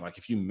 You can't, like,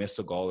 if you miss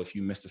a goal, if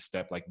you miss a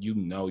step, like, you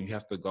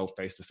have to go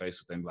face to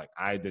face with them. Like,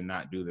 I did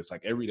not do this.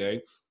 Like every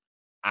day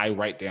I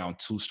write down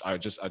I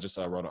just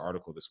wrote an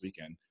article this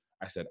weekend.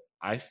 I said,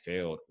 I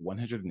failed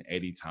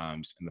 180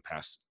 times in the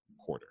past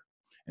quarter.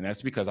 And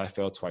that's because I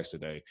failed twice a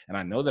day. And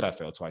I know that I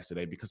failed twice a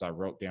day because I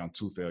wrote down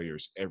 2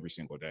 failures every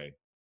single day,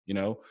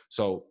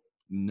 So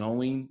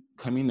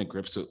coming to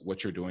grips with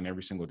what you're doing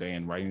every single day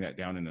and writing that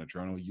down in a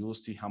journal, you will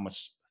see how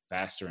much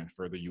faster and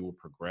further you will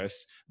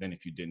progress than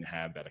if you didn't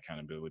have that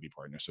accountability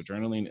partner. So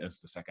journaling is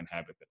the second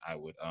habit that I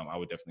would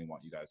definitely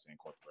want you guys to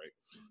incorporate.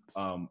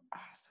 Awesome.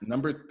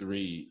 Number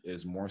 3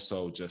 is more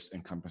so just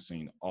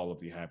encompassing all of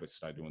the habits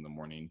that I do in the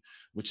morning,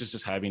 which is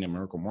just having a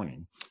miracle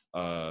morning.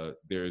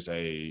 There's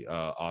a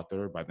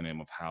author by the name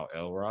of Hal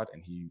Elrod,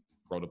 and he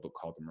wrote a book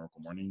called The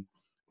Miracle Morning.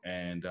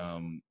 And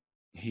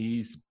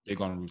he's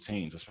big on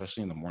routines,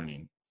 especially in the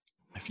morning.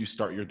 If you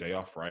start your day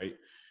off right,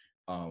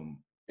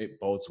 it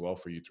bodes well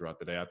for you throughout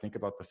the day. I think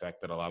about the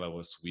fact that a lot of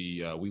us,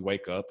 we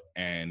wake up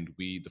and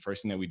the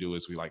first thing that we do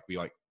is we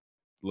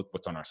look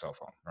what's on our cell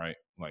phone, right?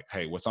 Like,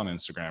 hey, what's on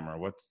Instagram, or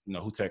what's,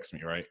 who texts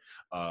me, right?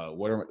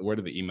 What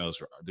are the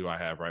emails do I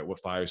have, right? What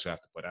fires do I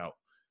have to put out?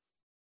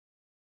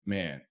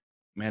 Man,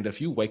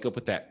 if you wake up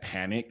with that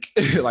panic,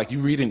 like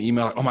you read an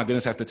email, like, oh my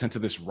goodness, I have to attend to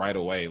this right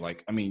away.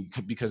 Like, I mean,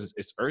 because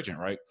it's urgent,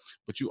 right?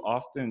 But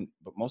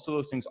most of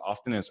those things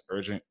aren't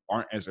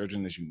as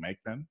urgent as you make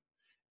them.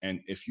 And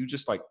if you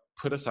just like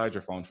put aside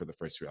your phone for the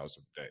first 3 hours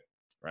of the day,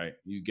 right?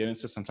 You get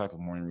into some type of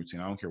morning routine.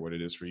 I don't care what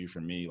it is for you.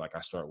 For me, like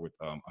I start with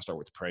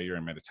prayer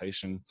and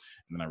meditation, and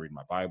then I read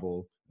my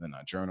Bible, and then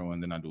I journal,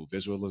 and then I do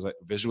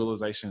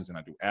visualizations, and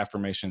I do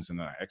affirmations, and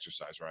then I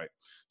exercise, right?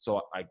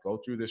 So I go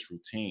through this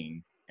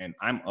routine, and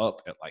I'm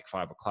up at like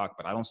 5 o'clock,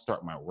 but I don't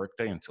start my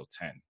workday until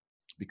 10.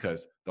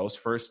 Because those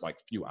first like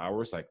few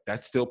hours, like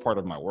that's still part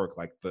of my work.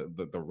 Like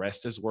the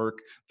rest is work,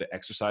 the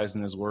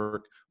exercising is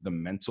work, the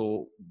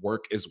mental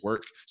work is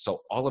work.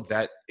 So all of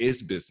that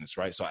is business,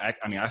 right? So I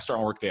start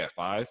my work day at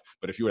 5,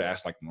 but if you were to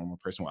ask like a normal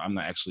person, well, I'm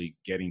not actually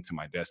getting to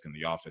my desk in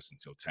the office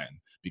until 10,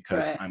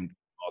 because Right. I'm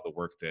all the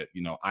work that,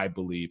 I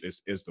believe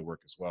is the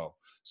work as well.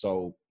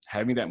 So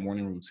having that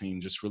morning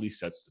routine just really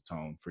sets the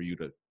tone for you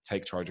to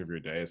take charge of your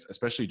day,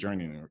 especially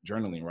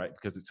journaling, right?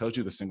 Because it tells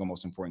you the single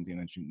most important thing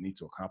that you need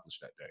to accomplish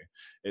that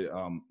day.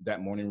 That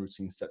morning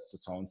routine sets the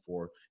tone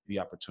for the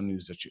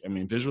opportunities that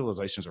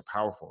visualizations are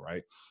powerful,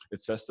 right?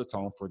 It sets the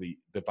tone for the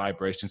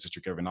vibrations that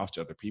you're giving off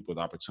to other people,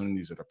 the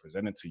opportunities that are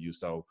presented to you.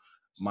 So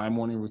my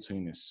morning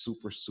routine is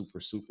super, super,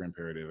 super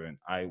imperative. And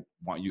I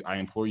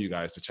implore you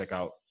guys to check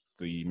out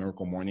the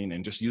Miracle Morning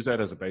and just use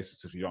that as a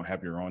basis if you don't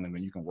have your own, and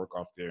then you can work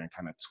off there and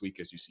kind of tweak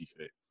as you see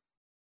fit.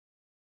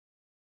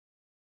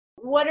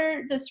 What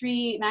are the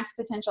 3 max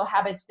potential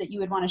habits that you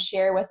would want to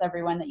share with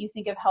everyone that you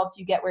think have helped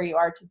you get where you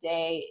are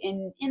today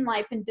in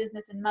life, in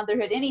business, in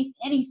motherhood,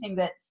 anything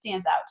that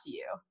stands out to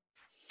you?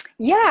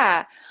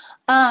 Yeah.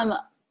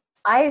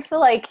 I feel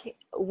like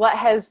what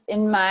has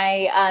in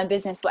my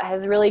business, what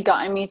has really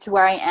gotten me to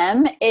where I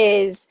am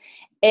is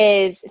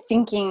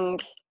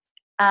thinking,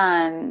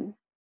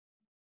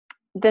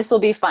 this will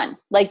be fun.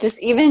 Like just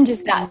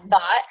that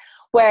thought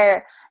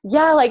where,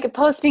 yeah, like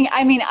posting,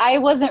 I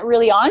wasn't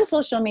really on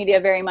social media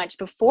very much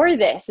before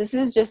this. This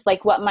is just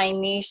like what my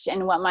niche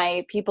and what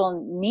my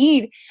people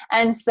need.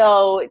 And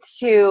so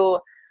to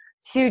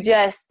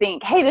just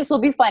think, hey, this will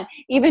be fun.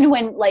 Even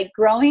when like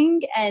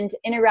growing and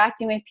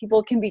interacting with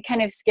people can be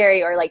kind of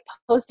scary, or like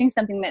posting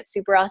something that's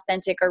super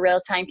authentic or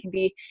real time can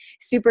be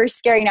super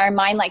scary. And our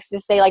mind likes to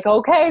say like,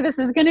 okay, this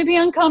is going to be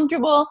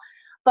uncomfortable.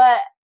 But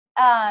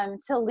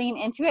to lean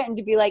into it and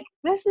to be like,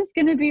 this is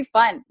going to be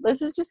fun.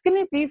 This is just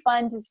going to be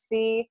fun to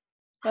see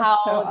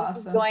how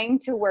this is going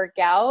to work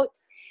out.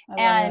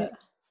 And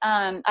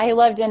I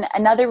loved in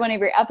another one of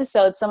your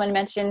episodes, someone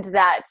mentioned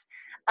that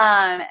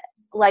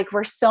like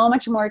we're so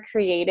much more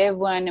creative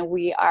when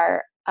we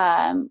are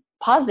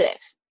positive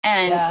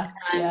and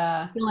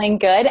feeling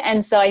good.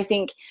 And so I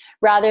think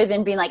rather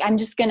than being like, I'm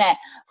just going to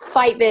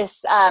fight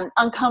this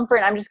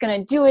uncomfort, I'm just going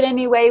to do it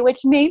anyway,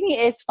 which maybe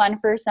is fun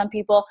for some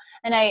people.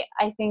 And I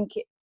think,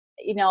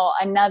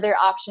 another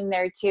option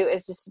there too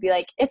is just to be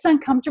like, it's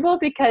uncomfortable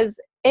because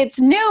it's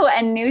new,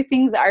 and new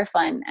things are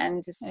fun.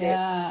 And just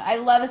I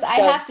love this. I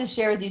have to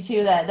share with you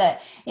too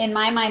that in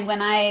my mind,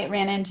 when I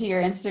ran into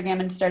your Instagram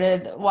and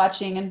started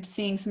watching and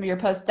seeing some of your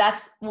posts,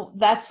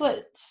 that's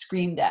what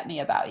screamed at me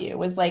about you,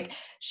 was like,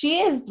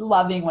 she is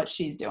loving what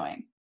she's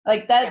doing.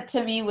 Like that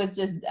to me was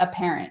just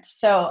apparent.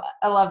 So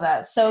I love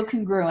that. So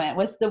congruent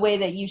with the way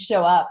that you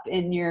show up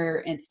in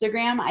your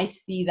Instagram. I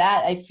see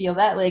that. I feel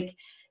that, like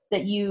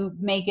that you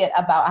make it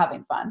about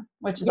having fun,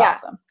 which is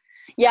awesome.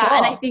 Yeah. Cool.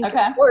 And I think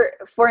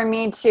for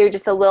me too,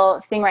 just a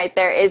little thing right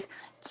there is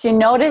to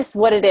notice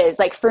what it is.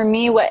 Like for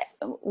me,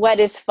 what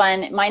is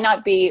fun, it might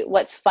not be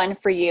what's fun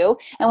for you.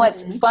 And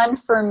what's fun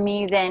for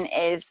me then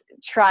is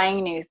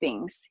trying new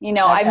things.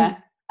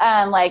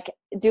 I'm like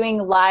doing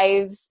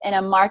lives in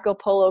a Marco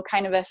Polo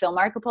kind of a film.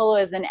 Marco Polo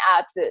is an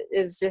app that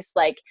is just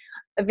like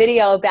a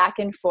video back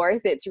and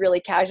forth. It's really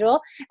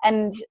casual.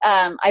 And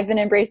I've been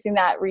embracing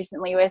that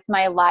recently with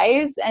my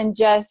lives and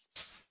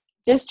just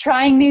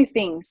trying new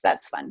things.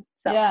 That's fun.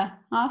 So yeah.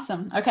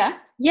 Awesome. Okay.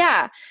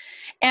 Yeah.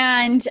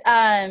 And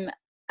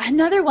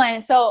another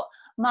one. So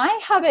my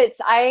habits,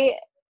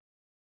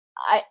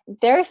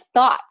 they're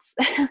thoughts.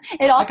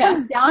 It all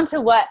comes down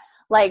to what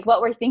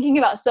we're thinking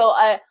about. So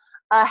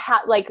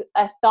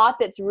a thought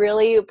that's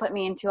really put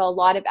me into a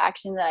lot of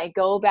action that I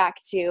go back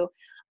to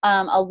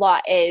a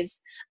lot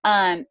is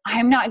I'm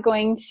not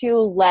going to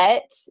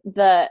let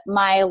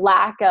my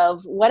lack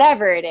of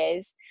whatever it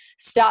is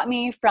stop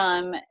me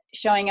from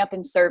showing up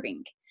and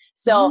serving.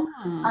 So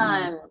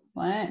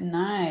what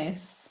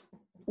nice.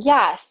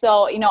 Yeah.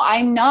 So,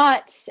 I'm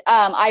not,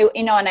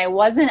 and I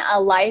wasn't a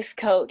life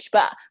coach,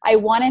 but I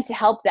wanted to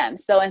help them.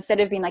 So instead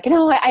of being like,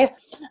 I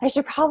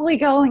should probably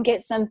go and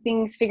get some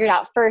things figured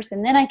out first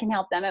and then I can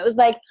help them. It was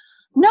like,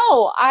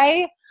 no,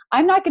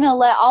 I'm not going to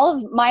let all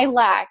of my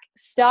lack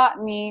stop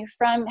me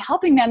from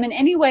helping them in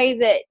any way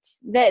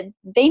that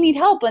they need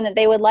help and that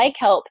they would like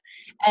help,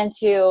 and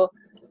to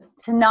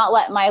not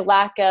let my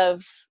lack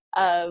of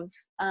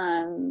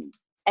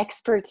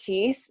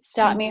expertise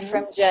stop me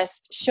from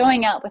just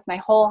showing up with my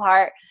whole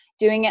heart,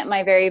 doing it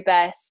my very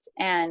best,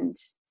 and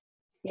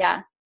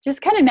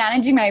just kind of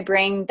managing my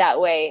brain that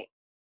way.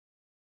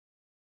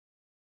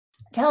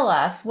 Tell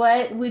us,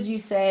 what would you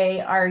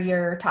say are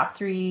your top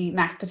 3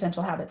 max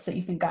potential habits that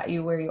you think got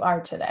you where you are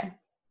today?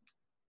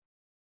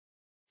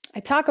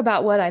 I talk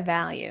about what I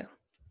value.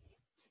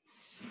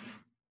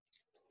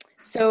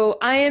 So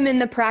I am in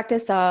the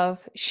practice of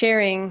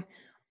sharing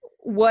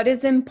what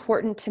is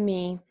important to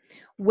me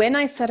when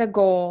I set a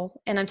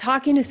goal and I'm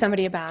talking to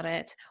somebody about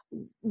it,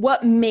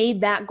 what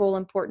made that goal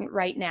important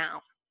right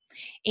now?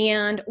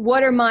 And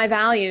what are my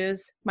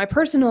values, my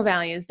personal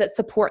values that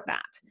support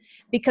that?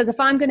 Because if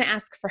I'm going to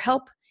ask for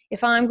help,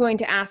 if I'm going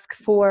to ask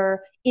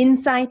for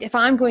insight, if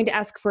I'm going to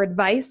ask for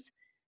advice,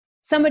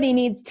 somebody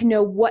needs to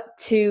know what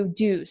to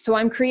do. So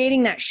I'm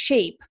creating that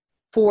shape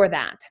for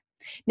that.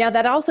 Now,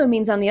 that also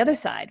means on the other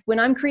side, when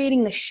I'm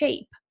creating the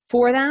shape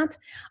for that,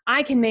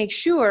 I can make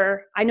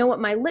sure I know what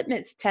my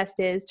litmus test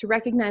is to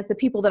recognize the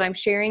people that I'm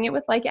sharing it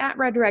with, like at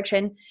Red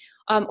Direction,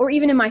 or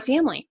even in my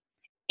family.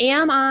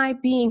 Am I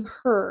being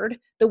heard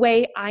the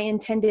way I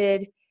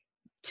intended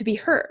to be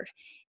heard?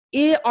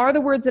 Are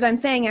the words that I'm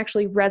saying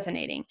actually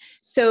resonating?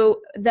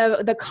 So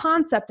the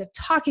concept of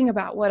talking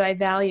about what I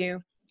value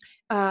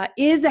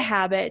is a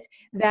habit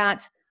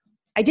that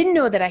I didn't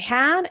know that I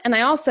had, and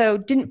I also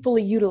didn't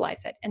fully utilize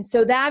it. And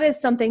so that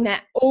is something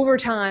that over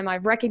time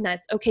I've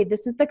recognized, okay,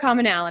 this is the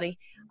commonality.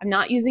 I'm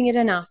not using it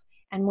enough.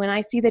 And when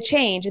I see the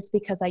change, it's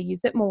because I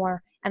use it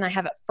more and I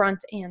have it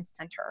front and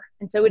center.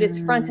 And so it is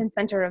front and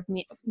center of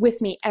me, with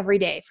me every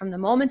day, from the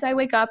moment I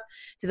wake up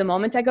to the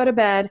moment I go to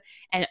bed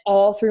and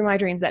all through my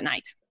dreams at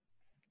night.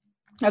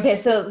 Okay,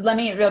 so let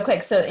me real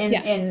quick. So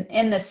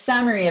in the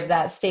summary of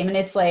that statement,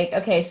 it's like,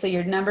 okay, so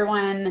your number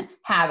 1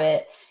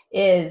 habit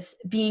is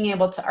being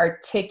able to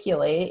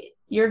articulate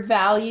your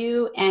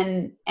value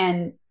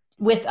and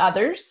with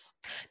others.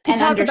 To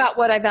talk about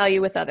what I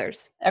value with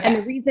others. Okay. And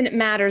the reason it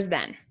matters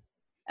then.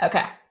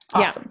 Okay.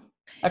 Awesome.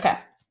 Yeah. Okay.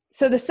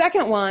 So the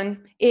second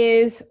one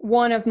is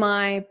one of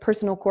my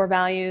personal core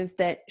values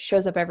that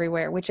shows up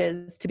everywhere, which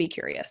is to be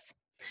curious.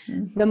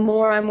 Mm-hmm. The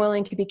more I'm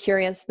willing to be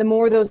curious, the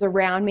more those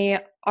around me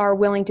are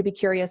willing to be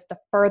curious, the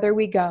further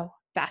we go,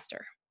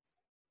 faster.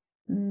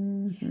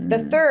 Mm-hmm.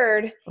 The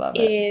third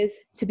is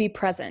to be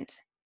present.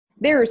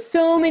 There are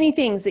so many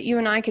things that you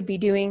and I could be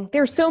doing.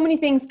 There are so many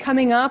things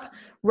coming up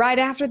right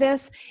after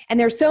this. And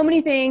there are so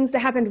many things that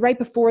happened right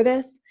before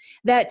this,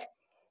 that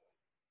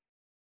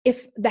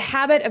if the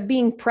habit of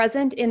being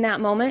present in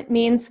that moment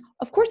means,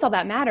 of course, all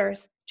that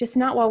matters, just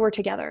not while we're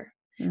together.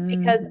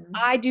 Because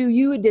I do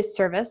you a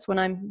disservice when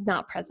I'm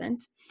not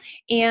present.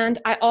 And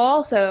I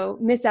also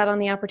miss out on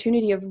the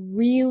opportunity of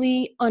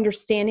really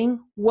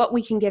understanding what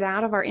we can get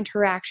out of our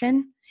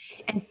interaction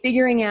and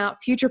figuring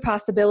out future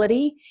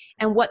possibility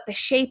and what the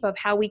shape of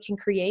how we can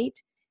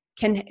create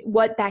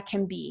what that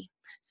can be.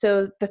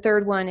 So the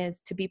third one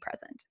is to be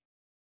present.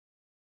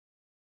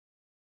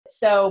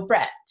 So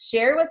Brett,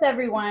 share with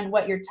everyone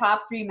what your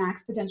top 3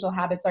 max potential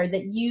habits are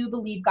that you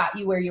believe got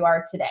you where you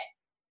are today.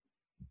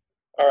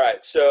 All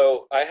right,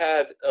 so I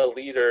had a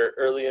leader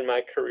early in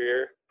my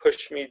career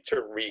push me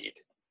to read,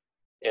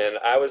 and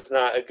I was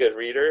not a good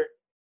reader.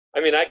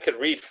 I mean, I could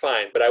read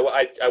fine, but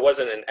I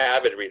wasn't an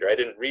avid reader. I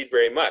didn't read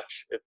very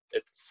much. It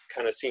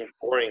kind of seemed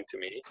boring to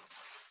me.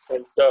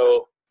 And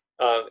so,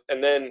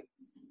 and then,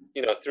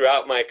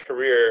 throughout my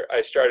career,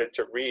 I started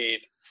to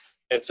read.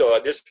 And so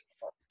just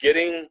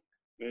getting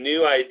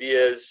new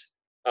ideas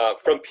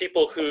from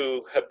people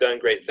who have done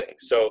great things.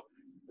 So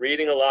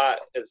reading a lot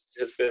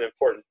has been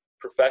important.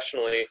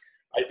 Professionally,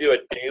 I do a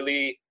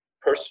daily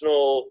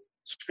personal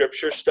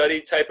scripture study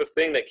type of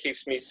thing that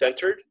keeps me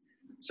centered.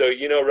 So,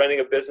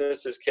 running a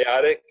business is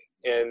chaotic,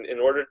 and in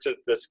order to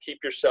just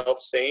keep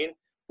yourself sane,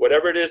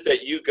 whatever it is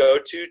that you go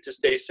to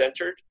stay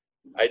centered,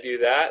 I do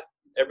that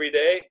every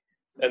day.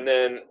 And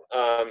then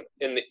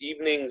in the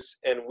evenings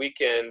and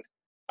weekend,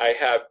 I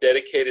have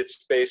dedicated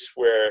space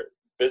where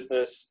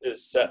business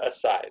is set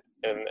aside,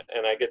 and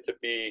I get to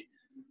be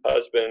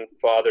husband,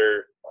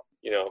 father,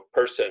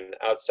 person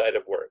outside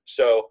of work.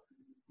 So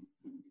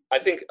I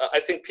think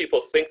people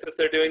think that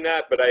they're doing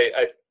that, but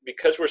I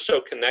because we're so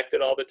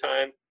connected all the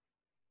time,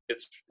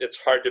 it's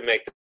hard to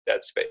make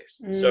that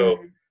space.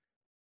 So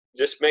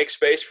just make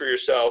space for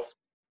yourself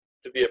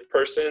to be a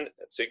person,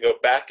 so you go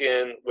back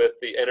in with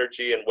the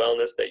energy and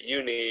wellness that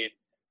you need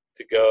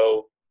to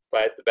go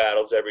fight the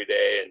battles every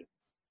day and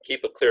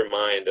keep a clear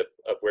mind of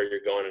where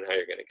you're going and how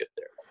you're going to get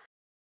there.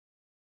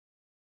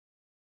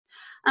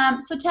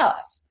 So tell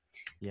us,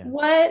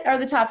 what are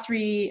the top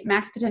 3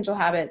 max potential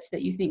habits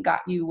that you think got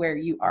you where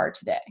you are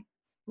today?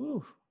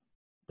 Ooh,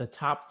 the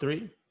top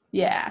 3?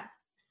 Yeah.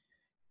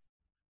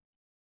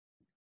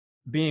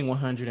 Being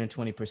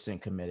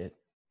 120% committed.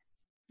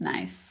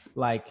 Nice.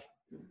 Like,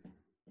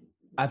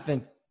 I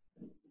think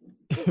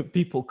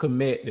people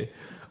commit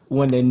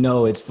when they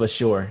know it's for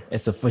sure.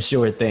 It's a for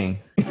sure thing.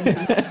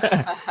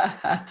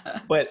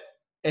 But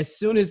as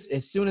soon as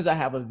I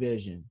have a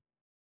vision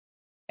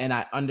and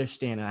I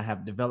understand and I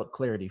have developed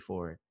clarity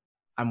for it,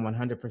 I'm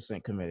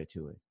 100% committed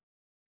to it.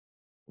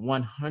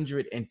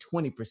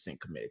 120%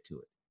 committed to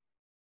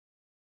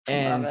it.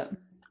 And Love it.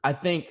 I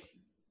think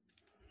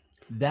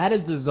that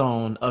is the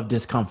zone of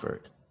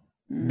discomfort.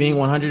 Being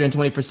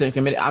 120%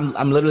 committed.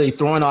 I'm literally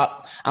throwing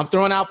out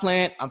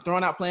plan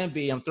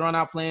B, I'm throwing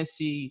out plan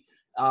C,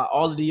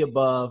 all of the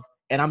above,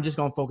 and I'm just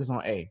gonna focus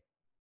on A.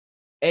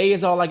 A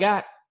is all I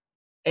got.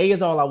 A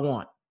is all I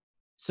want.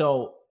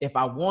 So if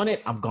I want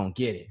it, I'm gonna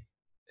get it.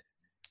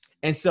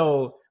 And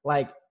so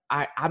like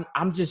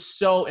I'm just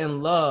so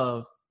in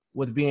love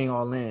with being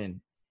all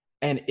in.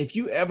 And if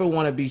you ever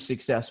want to be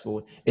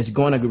successful, it's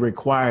going to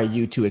require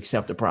you to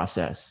accept the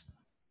process.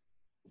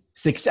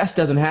 Success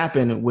doesn't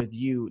happen with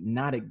you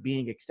not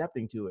being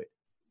accepting to it.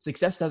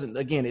 Success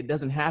it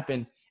doesn't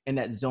happen in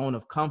that zone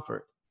of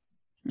comfort.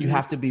 You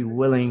have to be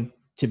willing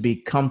to be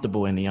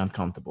comfortable in the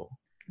uncomfortable.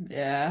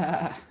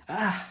 Yeah.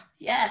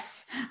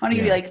 Yes. I want to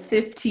give you like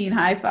 15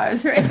 high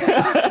fives right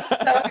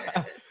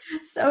now.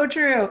 So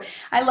true.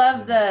 I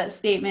love the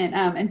statement,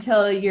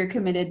 until you're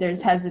committed,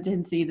 there's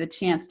hesitancy, the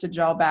chance to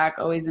draw back,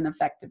 always in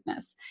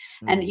effectiveness.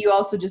 And you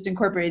also just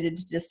incorporated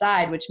to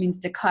decide, which means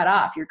to cut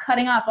off. You're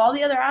cutting off all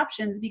the other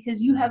options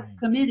because you have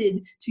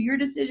committed to your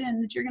decision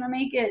that you're going to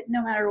make it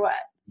no matter what.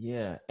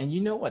 Yeah. And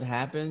you know what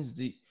happens?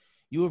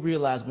 You will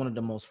realize one of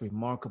the most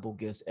remarkable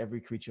gifts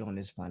every creature on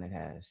this planet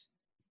has.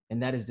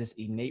 And that is this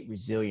innate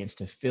resilience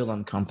to feel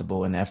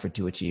uncomfortable in the effort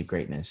to achieve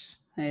greatness.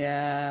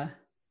 Yeah.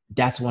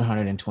 That's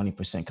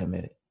 120%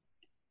 committed.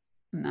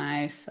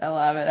 Nice. I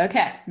love it.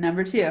 Okay.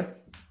 Number 2.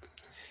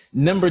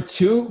 Number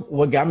 2,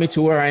 what got me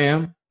to where I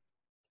am,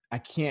 I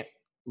can't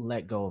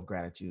let go of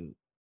gratitude.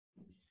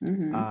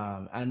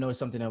 I know it's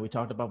something that we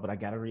talked about, but I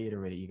got to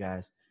reiterate it, you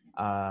guys.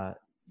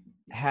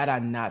 Had I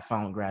not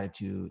found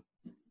gratitude,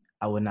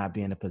 I would not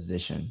be in a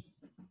position.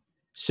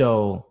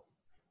 So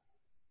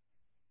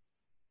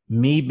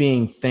me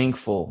being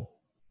thankful,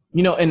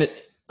 okay,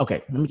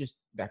 let me just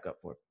back up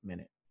for a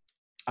minute.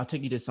 I'll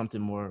take you to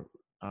something more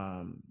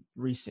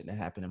recent that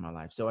happened in my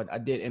life. So I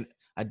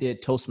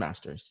did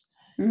Toastmasters.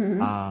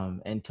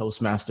 And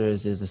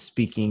Toastmasters is a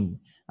speaking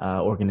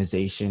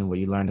organization where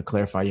you learn to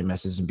clarify your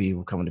message and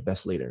becoming the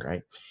best leader,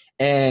 right?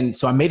 And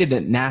so I made it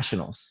at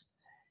nationals.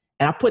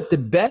 And I put the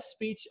best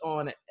speech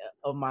on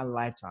of my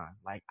lifetime.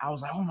 Like, I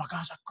was like, oh my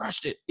gosh, I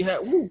crushed it. Yeah,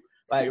 woo.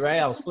 Like, right?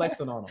 I was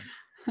flexing on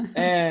them.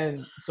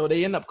 And so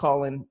they end up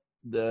calling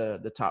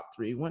the top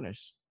 3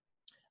 winners,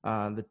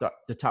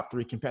 the top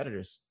 3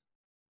 competitors.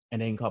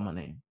 And they didn't call my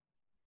name.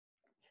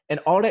 And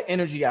all the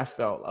energy I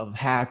felt of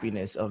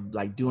happiness, of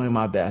like doing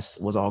my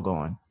best, was all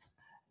gone.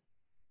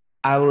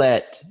 I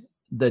let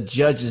the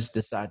judges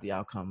decide the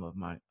outcome of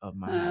my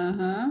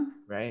happiness,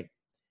 right?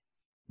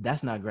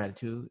 That's not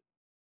gratitude.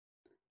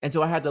 And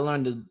so I had to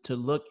learn to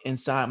look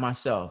inside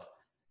myself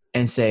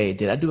and say,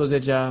 did I do a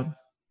good job?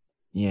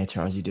 Yeah,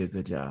 Charles, you did a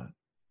good job.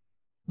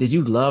 Did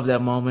you love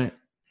that moment?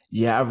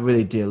 Yeah, I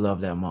really did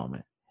love that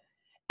moment.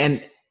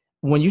 And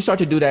when you start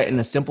to do that in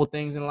the simple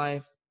things in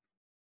life,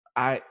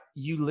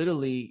 you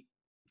literally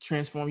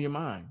transform your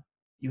mind.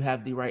 You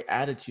have the right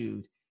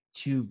attitude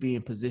to be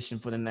in position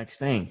for the next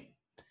thing.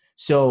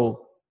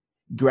 So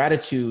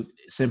gratitude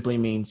simply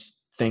means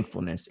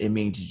thankfulness. It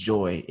means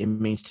joy. It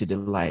means to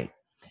delight.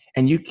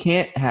 And you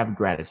can't have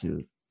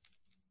gratitude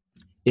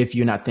if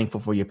you're not thankful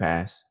for your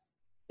past,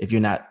 if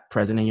you're not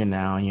present in your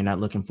now, and you're not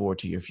looking forward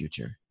to your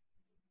future.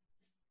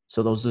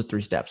 So those are the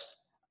 3 steps.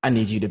 I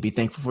need you to be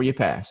thankful for your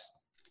past.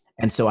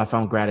 And so I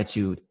found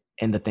gratitude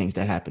in the things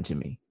that happened to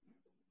me.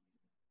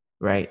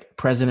 Right?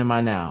 Present in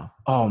my now.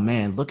 Oh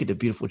man, look at the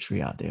beautiful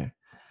tree out there.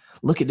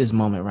 Look at this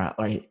moment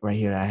right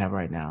here that I have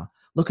right now.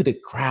 Look at the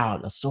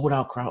crowd, a sold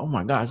out crowd. Oh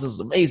my gosh, this is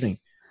amazing.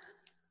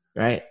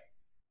 Right?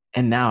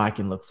 And now I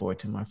can look forward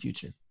to my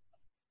future.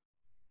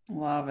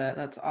 Love it.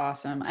 That's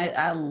awesome.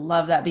 I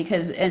love that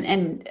because,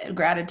 and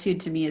gratitude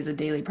to me is a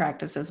daily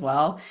practice as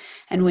well.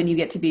 And when you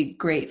get to be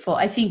grateful,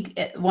 I think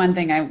one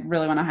thing I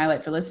really want to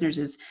highlight for listeners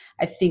is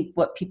I think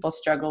what people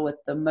struggle with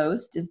the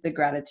most is the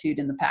gratitude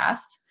in the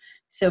past.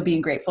 So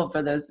being grateful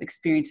for those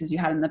experiences you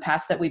had in the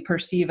past that we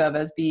perceive of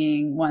as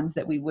being ones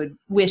that we would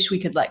wish we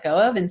could let go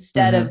of,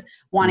 instead of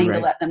wanting to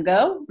let them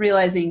go,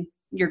 realizing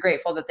you're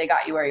grateful that they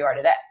got you where you are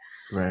today.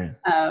 Right.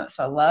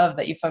 So I love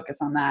that you focus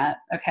on that.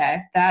 Okay.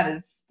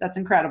 That's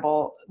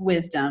incredible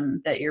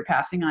wisdom that you're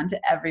passing on to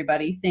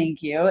everybody.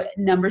 Thank you.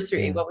 Number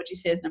 3, what would you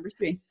say is number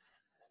 3?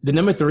 The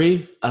number 3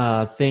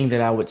 thing that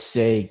I would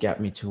say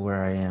got me to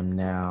where I am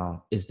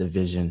now is the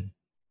vision.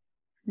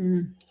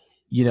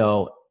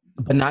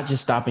 But not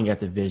just stopping at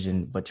the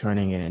vision, but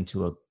turning it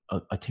into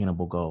a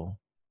attainable goal.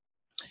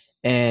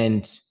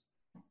 And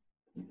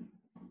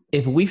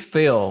if we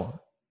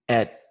fail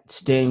at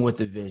staying with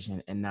the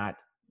vision and not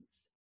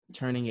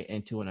turning it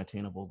into an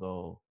attainable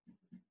goal,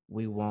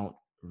 we won't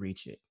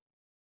reach it.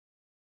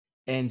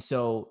 And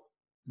so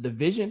the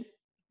vision,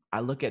 I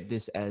look at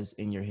this as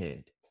in your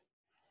head.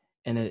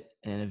 And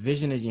a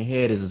vision in your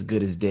head is as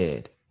good as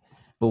dead.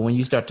 But when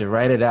you start to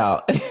write it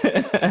out,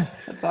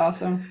 that's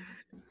awesome.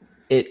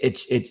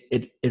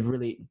 It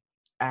really,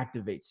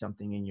 activate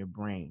something in your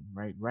brain,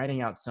 right?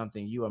 Writing out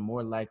something, you are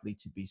more likely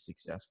to be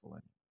successful in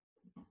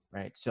it,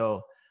 right?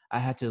 So I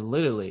had to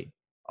literally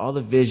all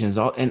the visions,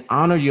 and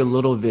honor your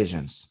little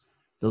visions,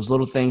 those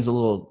little things,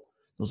 those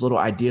little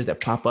ideas that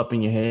pop up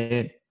in your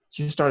head.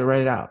 Just start to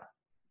write it out,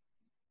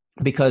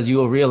 because you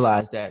will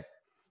realize that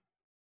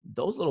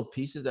those little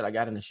pieces that I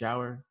got in the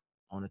shower,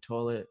 on the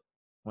toilet,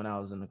 when I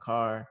was in the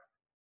car,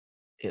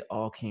 it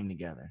all came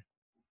together.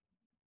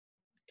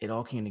 It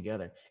all came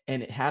together.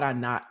 And had I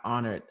not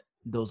honored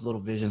those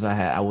little visions I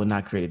had, I would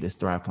not create this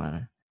Thrive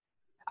Planner.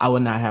 I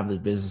would not have the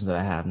business that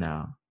I have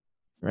now,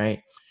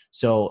 right?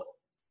 So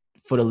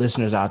for the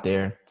listeners out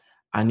there,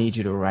 I need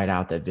you to write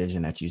out that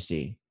vision that you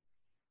see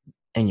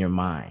in your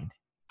mind.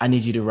 I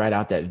need you to write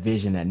out that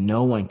vision that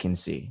no one can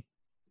see,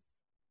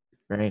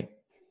 right?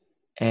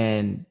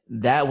 And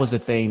that was the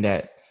thing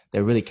that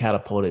really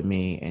catapulted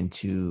me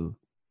into,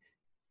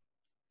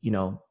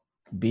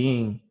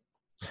 being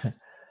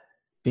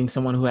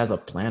someone who has a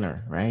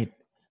planner, right?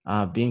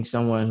 Being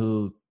someone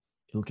who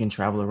can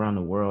travel around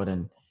the world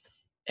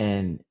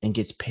and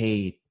gets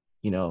paid,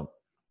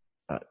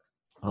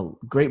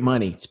 great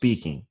money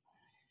speaking.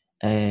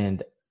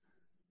 And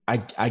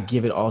I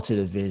give it all to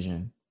the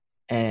vision,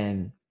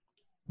 and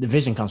the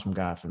vision comes from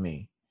God for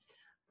me.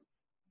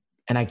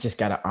 And I just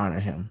got to honor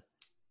him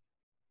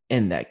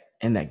in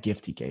that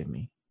gift he gave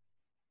me.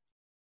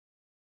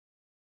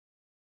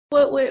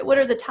 What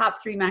are the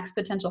top 3 max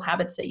potential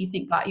habits that you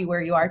think got you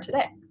where you are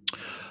today?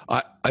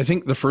 I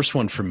think the first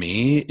one for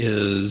me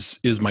is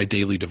my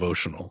daily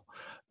devotional.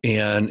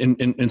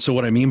 And so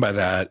what I mean by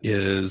that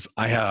is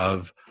I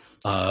have,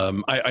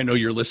 I know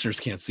your listeners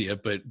can't see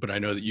it, but I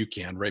know that you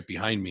can. Right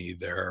behind me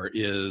there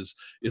is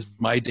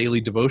my daily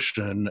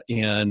devotion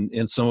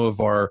and some of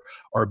our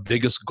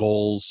biggest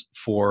goals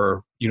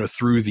for,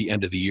 through the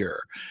end of the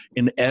year.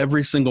 And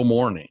every single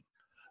morning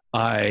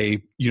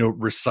I,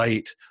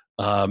 recite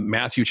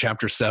Matthew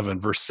chapter 7,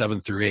 verse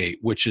 7-8,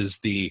 which is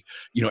the,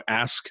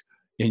 ask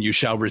and you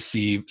shall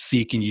receive,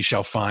 seek and you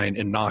shall find,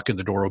 and knock and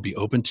the door will be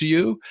open to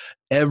you.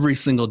 Every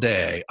single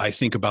day I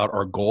think about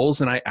our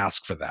goals and I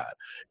ask for that.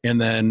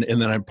 And then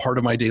I'm part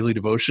of my daily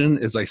devotion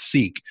is I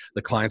seek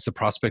the clients, the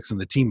prospects,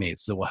 and the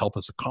teammates that will help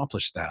us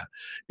accomplish that.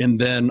 And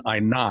then I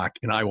knock,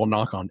 and I will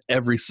knock on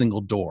every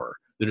single door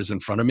that is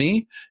in front of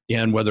me,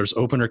 and whether it's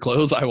open or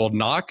closed, I will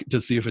knock to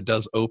see if it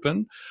does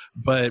open.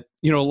 But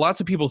lots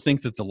of people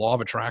think that the law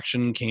of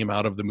attraction came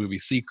out of the movie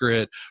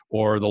Secret,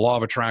 or the law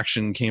of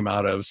attraction came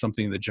out of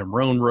something that Jim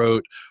Rohn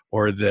wrote,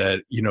 or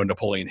that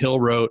Napoleon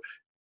Hill wrote.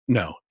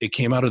 No, it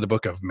came out of the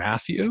book of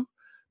Matthew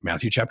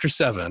chapter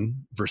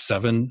 7, verse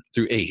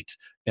 7-8,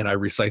 and I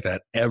recite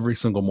that every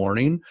single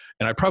morning,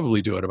 and I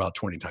probably do it about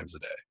 20 times a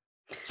day.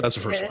 So that's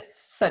the first one. It's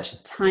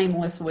such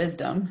timeless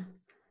wisdom.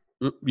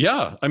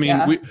 Yeah. I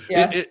mean,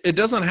 it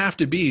doesn't have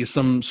to be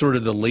some sort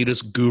of the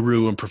latest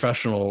guru in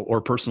professional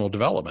or personal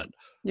development.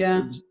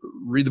 Yeah.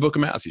 Read the book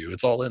of Matthew.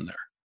 It's all in there.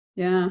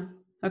 Yeah.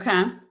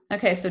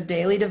 Okay. So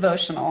daily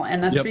devotional.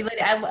 And that's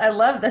related. I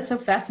love, that's so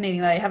fascinating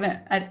that I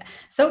haven't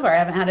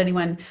had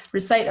anyone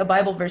recite a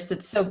Bible verse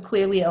that's so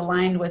clearly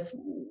aligned with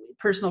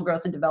personal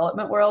growth and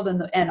development world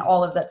and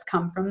all of that's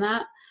come from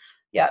that.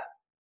 Yeah.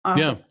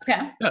 Awesome. Yeah.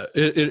 Okay. Yeah.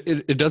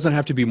 It doesn't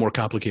have to be more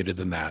complicated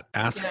than that.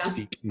 Ask,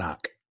 seek,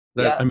 knock.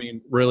 I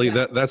mean, really,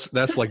 that's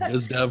like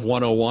BizDev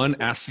 101,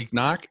 ask, seek,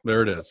 knock.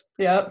 There it is.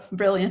 Yep.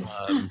 Brilliance.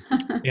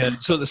 And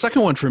so the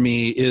second one for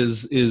me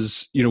is,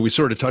 we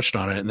sort of touched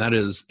on it, and that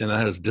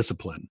is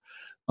discipline.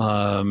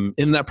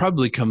 And that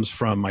probably comes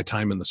from my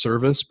time in the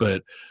service,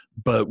 but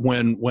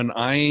when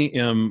I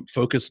am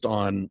focused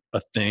on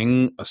a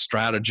thing, a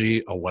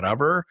strategy, or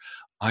whatever,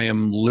 I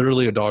am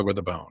literally a dog with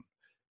a bone.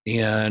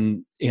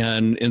 And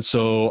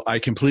so I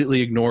completely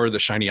ignore the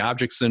shiny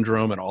object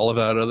syndrome and all of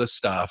that other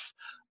stuff.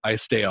 I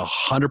stay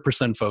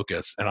 100%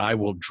 focused, and I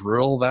will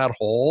drill that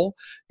hole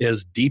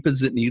as deep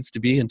as it needs to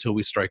be until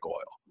we strike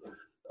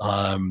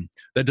oil.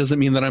 That doesn't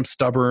mean that I'm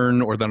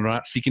stubborn or that I'm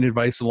not seeking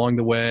advice along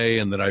the way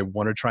and that I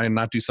want to try and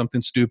not do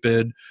something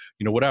stupid,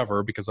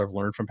 whatever, because I've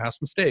learned from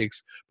past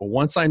mistakes. But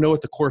once I know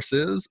what the course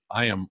is,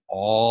 I am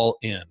all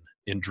in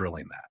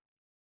drilling that.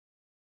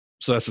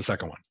 So that's the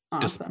second one.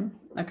 Awesome.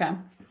 Okay.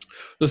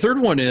 The third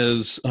one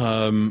is,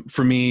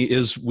 for me,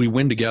 is we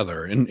win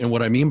together. And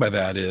what I mean by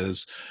that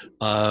is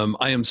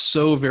I am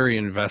so very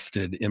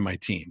invested in my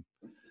team,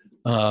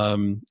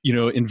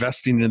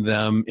 investing in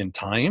them in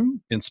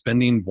time and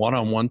spending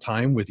one-on-one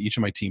time with each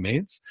of my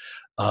teammates,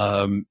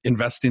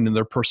 investing in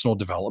their personal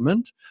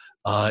development,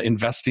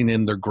 investing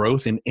in their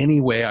growth in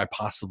any way I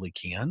possibly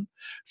can,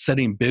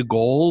 setting big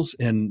goals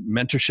and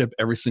mentorship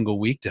every single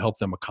week to help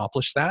them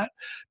accomplish that.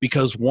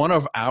 Because one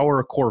of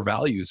our core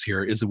values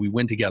here is that we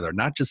win together,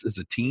 not just as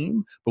a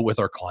team, but with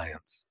our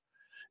clients.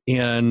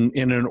 And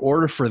in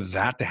order for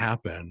that to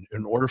happen,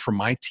 in order for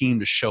my team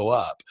to show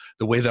up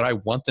the way that I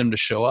want them to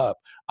show up,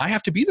 I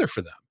have to be there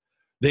for them.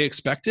 They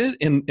expect it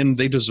and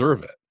they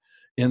deserve it.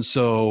 And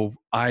so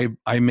I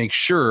make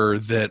sure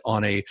that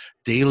on a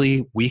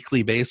daily,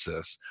 weekly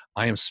basis,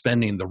 I am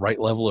spending the right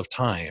level of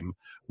time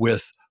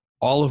with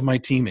all of my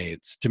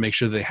teammates to make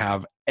sure they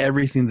have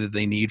everything that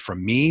they need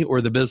from me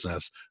or the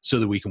business so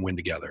that we can win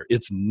together.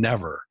 It's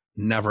never,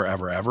 never,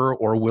 ever, ever,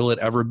 or will it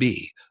ever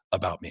be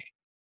about me.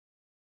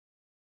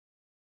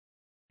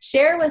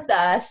 Share with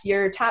us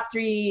your top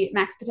 3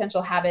 max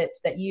potential habits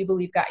that you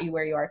believe got you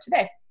where you are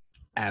today.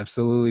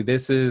 Absolutely.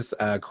 This is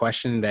a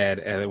question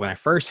that when I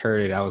first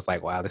heard it, I was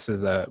like, wow, this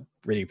is a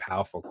really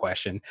powerful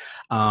question.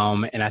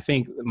 And I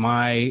think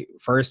my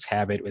first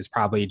habit was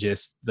probably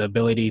just the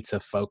ability to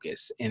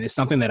focus. And it's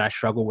something that I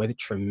struggle with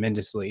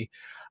tremendously.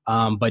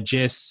 But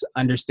just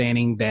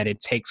understanding that it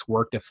takes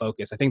work to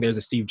focus. I think there's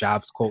a Steve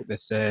Jobs quote that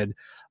said,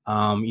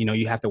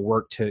 you have to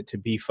work to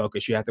be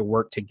focused. You have to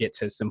work to get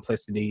to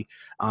simplicity.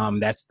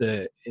 And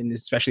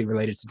especially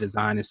related to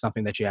design, is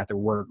something that you have to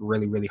work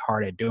really, really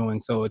hard at doing.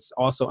 So it's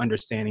also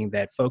understanding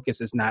that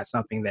focus is not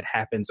something that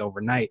happens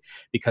overnight,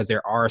 because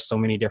there are so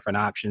many different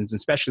options,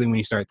 especially when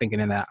you start thinking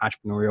in that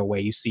entrepreneurial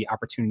way. You see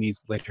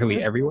opportunities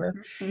literally everywhere.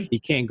 You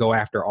can't go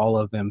after all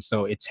of them.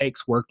 So it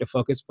takes work to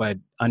focus, but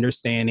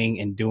understanding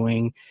and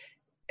doing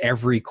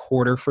every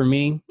quarter for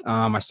me,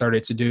 I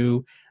started to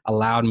do,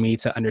 allowed me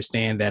to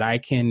understand that I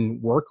can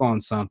work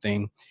on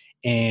something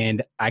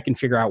and I can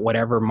figure out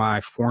whatever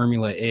my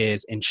formula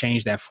is and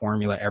change that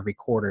formula every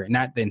quarter.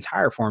 Not the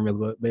entire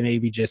formula, but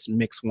maybe just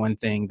mix one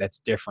thing that's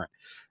different.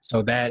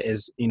 So that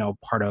is,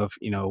 part of,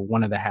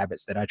 one of the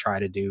habits that I try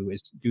to do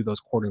is to do those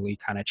quarterly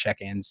kind of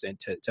check-ins and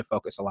to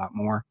focus a lot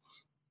more.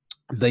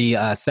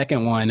 The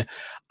second one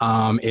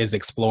is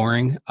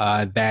exploring.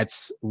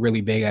 That's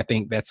really big. I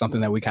think that's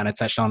something that we kind of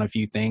touched on a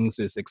few things,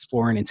 is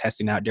exploring and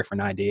testing out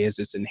different ideas.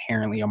 It's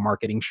inherently a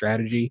marketing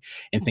strategy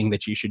and thing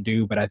that you should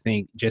do. But I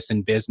think just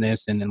in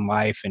business and in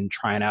life and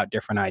trying out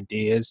different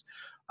ideas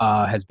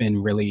has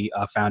been really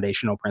a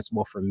foundational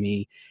principle for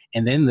me.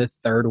 And then the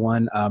third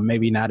one,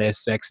 maybe not as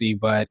sexy,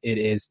 but it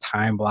is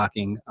time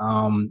blocking.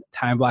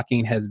 Time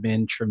blocking has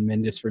been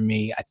tremendous for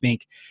me. I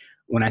think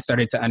when I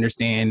started to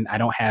understand I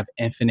don't have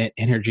infinite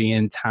energy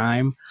and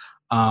time,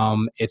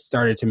 it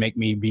started to make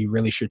me be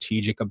really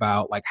strategic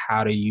about like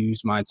how to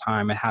use my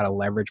time and how to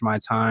leverage my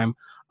time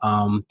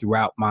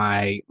throughout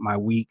my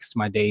weeks,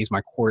 my days, my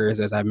quarters,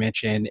 as I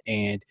mentioned.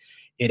 And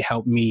it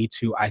helped me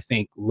to, I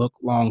think, look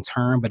long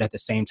term, but at the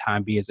same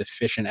time be as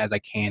efficient as I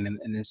can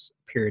in this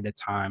period of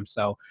time.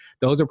 So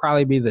those will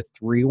probably be the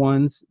 3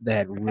 ones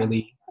that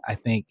really, I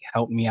think,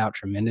 helped me out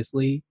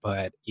tremendously.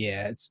 But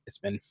yeah, it's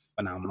been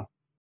phenomenal.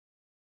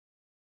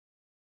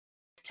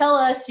 Tell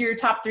us your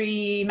top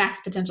 3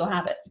 max potential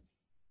habits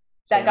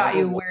that got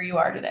you where you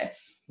are today.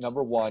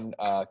 Number 1,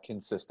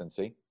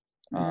 consistency.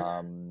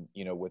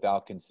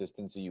 Without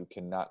consistency, you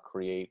cannot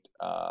create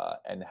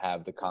and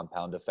have the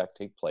compound effect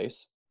take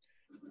place.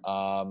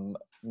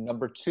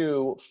 Number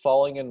 2,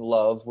 falling in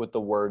love with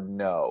the word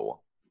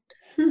no.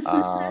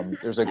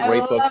 There's a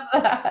great book.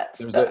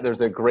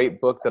 There's a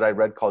great book that I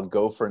read called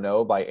Go for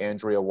No by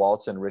Andrea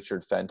Waltz and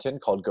Richard Fenton,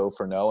 called Go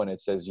for No. And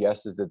it says,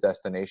 yes is the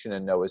destination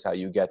and no is how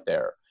you get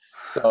there.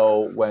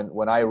 So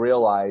when I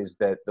realized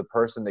that the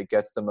person that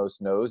gets the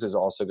most no's is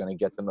also going to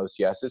get the most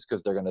yeses,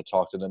 because they're going to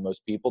talk to the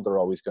most people, they're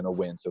always going to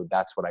win. So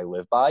that's what I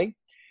live by.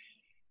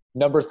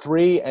 Number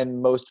 3,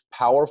 and most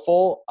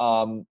powerful,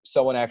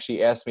 someone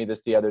actually asked me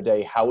this the other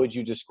day, how would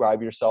you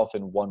describe yourself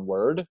in 1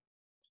 word?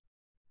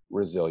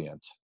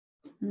 Resilient.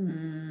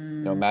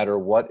 No matter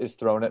what is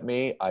thrown at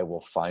me, I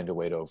will find a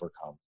way to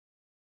overcome.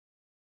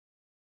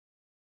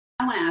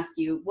 I want to ask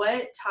you,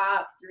 what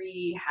top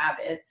 3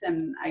 habits,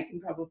 and I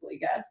can probably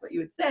guess what you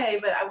would say,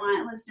 but I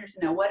want listeners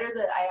to know,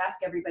 I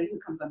ask everybody who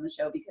comes on the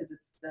show, because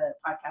the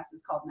podcast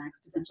is called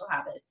Max Potential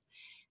Habits.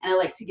 And I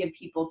like to give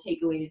people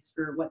takeaways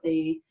for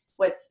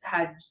what's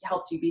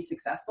helped you be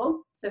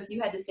successful. So if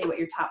you had to say what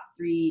your top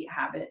 3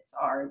 habits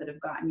are that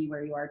have gotten you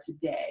where you are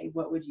today,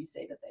 what would you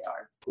say that they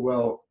are?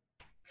 Well,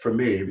 for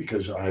me,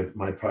 because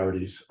my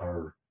priorities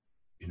are,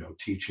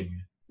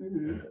 teaching,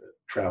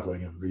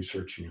 traveling and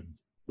researching and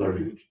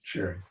learning,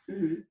 sharing,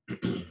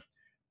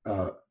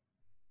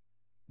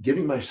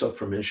 giving myself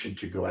permission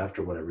to go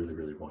after what I really,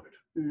 really wanted,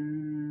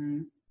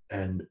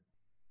 and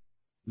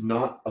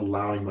not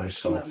allowing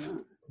myself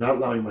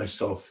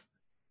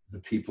the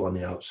people on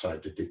the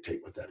outside to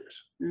dictate what that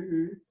is,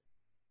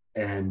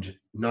 and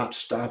not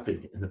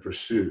stopping in the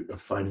pursuit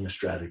of finding a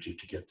strategy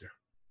to get there,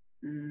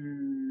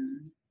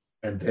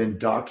 and then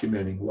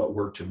documenting what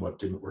worked and what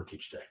didn't work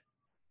each day,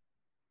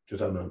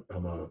 because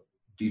I'm a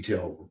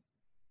detail,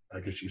 I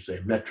guess you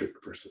say,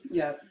 metric person.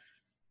 Yeah.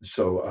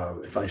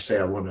 So if I say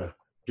I want to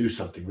do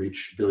something,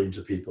 reach billions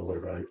of people,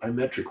 whatever, I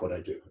metric what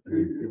I do,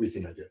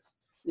 everything I do.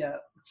 Yeah.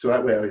 So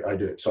that way I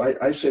do it. So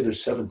I say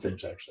there's 7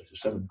 things, actually.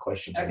 There's 7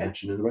 questions I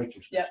mentioned in the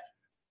writings. Yeah.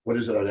 What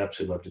is it I'd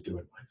absolutely love to do in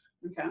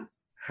life? Okay.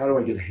 How do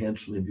I get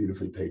handsomely and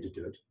beautifully paid to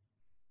do it?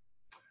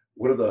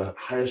 What are the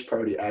highest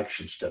priority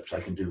action steps I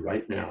can do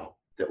right now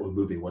that will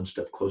move me 1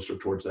 step closer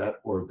towards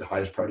that, or the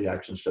highest priority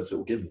action steps that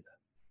will give me that?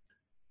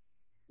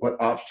 What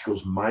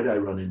obstacles might I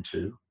run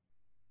into,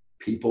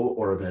 people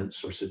or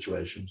events or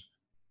situations,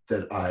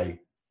 that I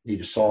need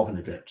to solve in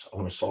advance? I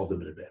want to solve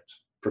them in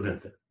advance,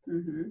 prevent them.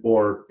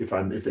 Or if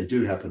they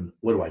do happen,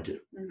 what do I do?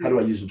 How do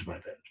I use them to my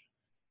advantage?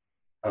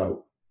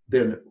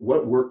 Then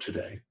what worked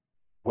today?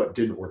 What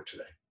didn't work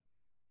today?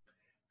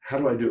 How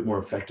do I do it more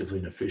effectively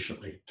and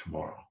efficiently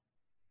tomorrow?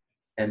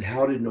 And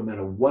how did, no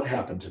matter what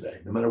happened today,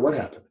 no matter what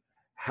happened,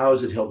 how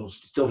is it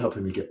still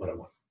helping me get what I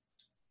want?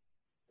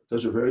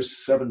 Those are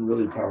 7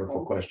 really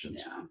powerful questions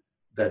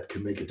that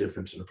can make a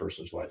difference in a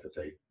person's life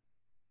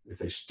if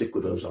they stick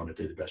with those on a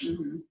daily basis.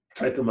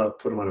 Type them up,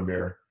 put them on a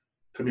mirror,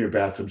 put them in your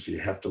bathroom so you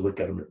have to look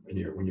at them when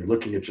you're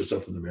looking at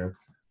yourself in the mirror,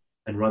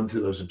 and run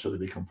through those until they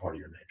become part of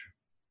your nature.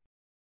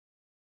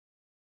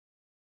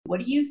 What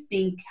do you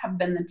think have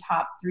been the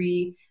top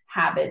 3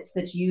 habits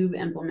that you've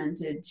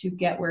implemented to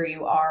get where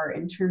you are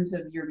in terms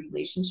of your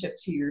relationship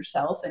to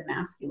yourself and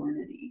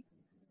masculinity?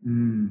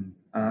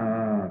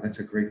 That's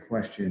a great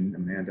question,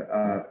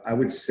 Amanda. I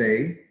would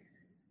say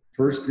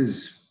first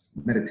is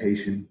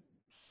meditation.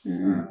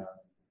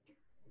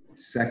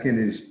 Second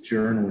is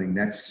journaling.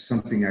 That's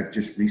something I've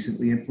just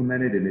recently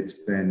implemented, and it's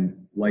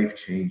been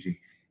life-changing.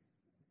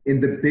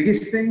 And the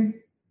biggest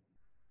thing,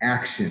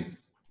 action.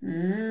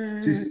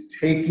 Just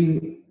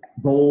taking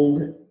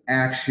bold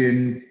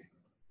action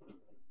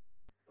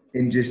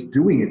and just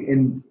doing it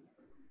and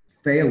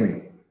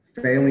failing.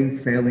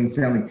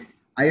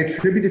 I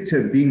attribute it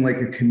to being like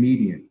a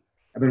comedian.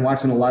 I've been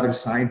watching a lot of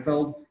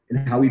Seinfeld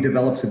and how he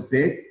develops a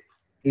bit.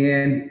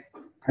 And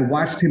I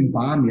watched him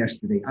bomb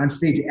yesterday on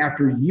stage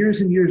after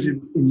years and years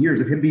and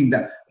years of him being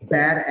the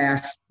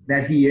badass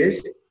that he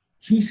is.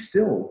 He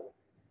still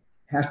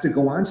has to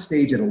go on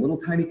stage at a little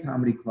tiny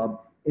comedy club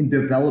and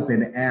develop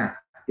an act.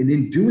 And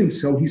in doing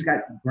so, he's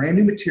got brand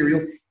new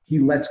material. He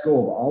lets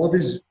go of all of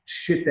his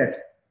shit that's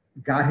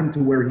got him to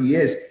where he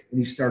is, and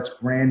he starts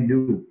brand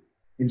new.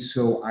 And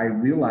so I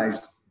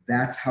realized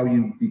that's how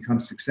you become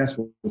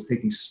successful, is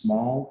taking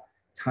small,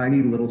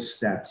 tiny little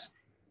steps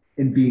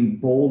and being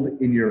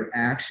bold in your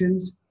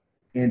actions.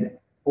 And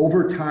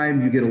over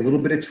time, you get a little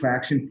bit of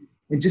traction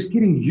and just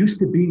getting used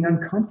to being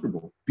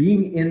uncomfortable.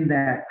 Being in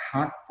that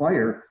hot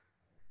fire,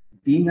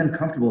 being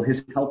uncomfortable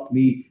has helped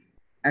me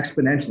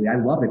exponentially.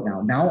 I love it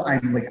now. Now I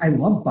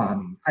love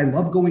bombing. I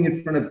love going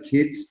in front of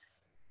kids.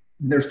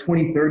 There's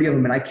 20, 30 of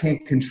them and I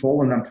can't control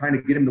them. I'm trying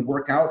to get them to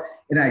work out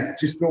and I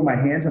just throw my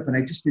hands up and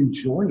I just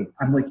enjoy it.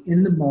 I'm like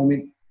in the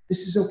moment,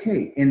 this is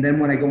okay. And then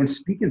when I go and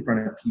speak in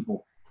front of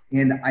people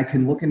and I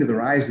can look into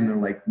their eyes and they're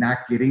like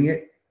not getting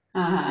it,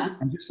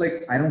 I'm just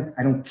like, I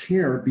don't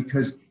care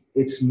because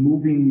it's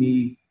moving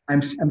me. I'm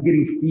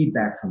getting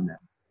feedback from them.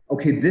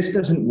 Okay, this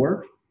doesn't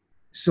work.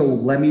 So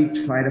let me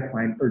try to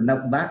find, or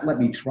not let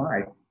me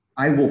try.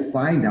 I will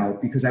find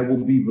out because I will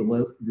be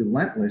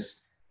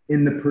relentless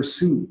in the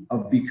pursuit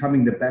of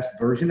becoming the best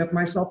version of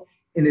myself.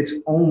 And it's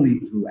only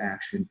through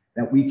action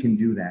that we can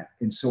do that.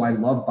 And so I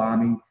love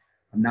bombing.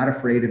 I'm not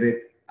afraid of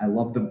it. I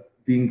love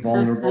being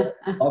vulnerable.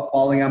 I love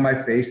falling on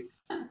my face.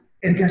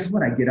 And guess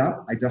what? I get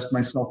up, I dust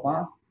myself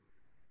off,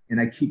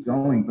 and I keep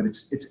going. But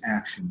it's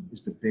action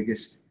is the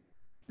biggest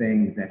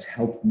thing that's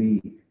helped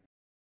me.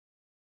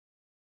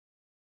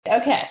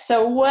 Okay,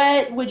 so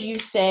what would you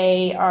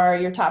say are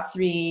your top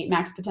 3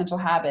 max potential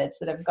habits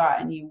that have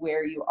gotten you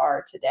where you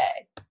are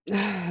today?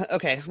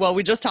 Okay, well,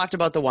 we just talked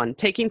about the one,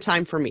 taking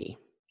time for me.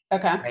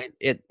 Okay.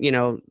 Right?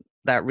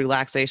 That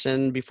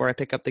relaxation before I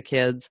pick up the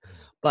kids.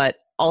 But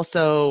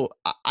also,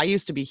 I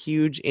used to be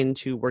huge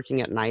into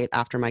working at night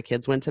after my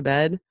kids went to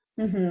bed.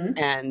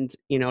 And,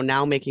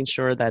 now making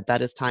sure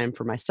that is time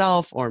for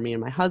myself or me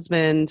and my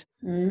husband,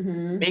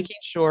 making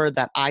sure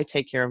that I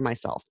take care of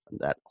myself.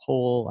 That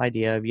whole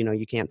idea of,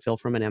 you can't fill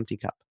from an empty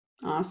cup.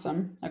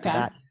 Awesome. Okay.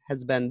 That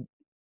has been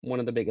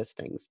one of the biggest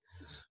things.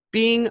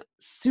 Being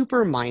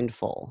super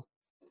mindful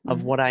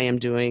of what I am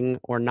doing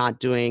or not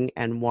doing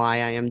and why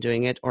I am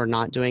doing it or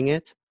not doing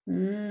it.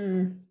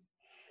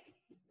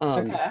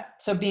 Okay.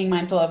 So being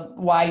mindful of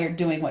why you're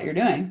doing what you're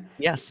doing.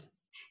 Yes.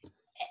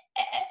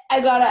 I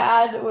gotta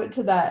add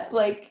to that,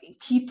 like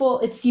people,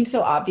 it seems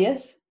so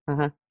obvious,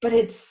 but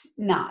it's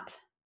not.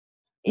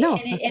 No,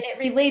 and it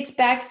relates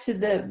back to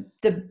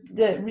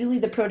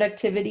the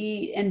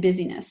productivity and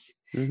busyness.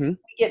 We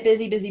get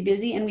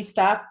busy, and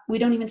we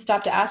don't even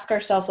stop to ask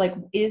ourselves, like,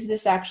 is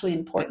this actually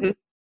important?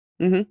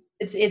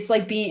 It's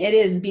like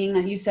being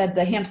that you said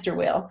the hamster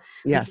wheel.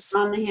 Yes.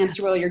 Like on the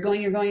hamster wheel, you're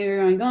going,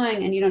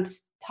 and you don't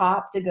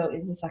stop to go,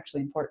 is this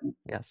actually important?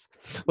 Yes.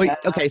 Well, yeah.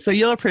 Okay. So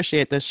you'll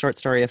appreciate this short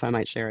story if I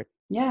might share it.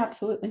 Yeah,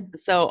 absolutely.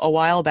 So a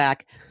while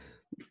back,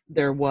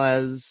 there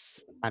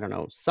was,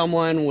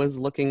 someone was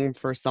looking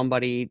for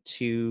somebody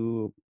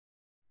to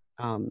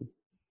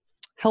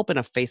help in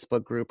a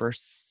Facebook group or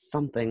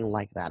something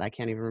like that. I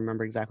can't even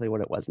remember exactly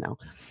what it was now.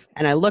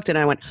 And I looked and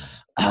I went,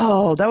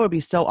 oh, that would be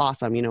so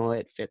awesome.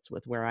 It fits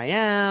with where I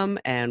am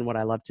and what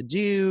I love to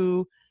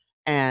do.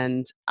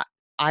 And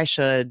I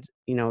should,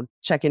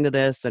 check into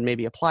this and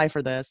maybe apply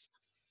for this.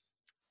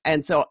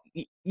 And so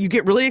you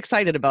get really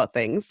excited about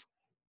things,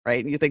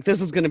 right? You think this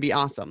is going to be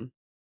awesome.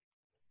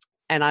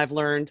 And I've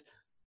learned,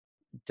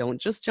 don't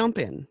just jump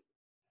in.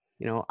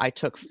 I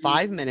took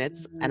 5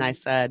 minutes and I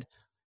said,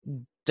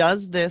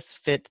 does this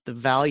fit the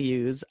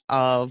values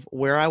of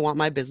where I want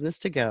my business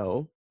to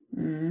go?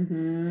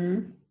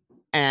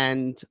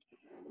 And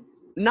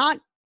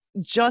not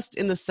just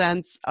in the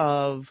sense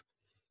of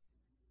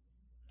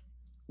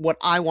what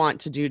I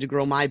want to do to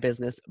grow my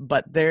business,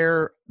 but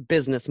their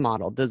business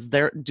model,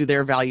 do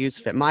their values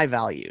fit my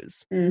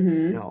values?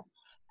 Mm-hmm. You know,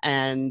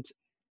 and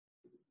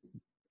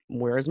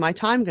where is my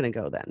time going to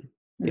go then?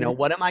 Mm-hmm. You know,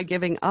 what am I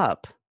giving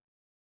up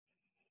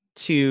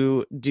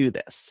to do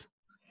this?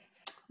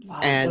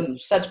 Wow, and those are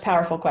such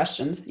powerful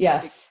questions.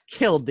 Yes.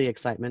 Killed the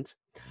excitement.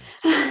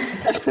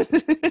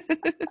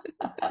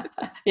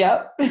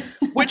 Yep.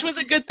 Which was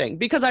a good thing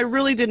because I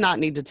really did not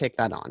need to take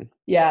that on.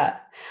 Yeah.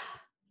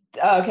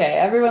 Okay,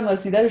 everyone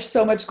listening, there's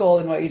so much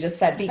gold in what you just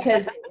said,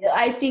 because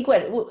I think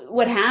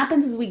what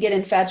happens is we get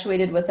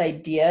infatuated with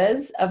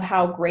ideas of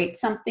how great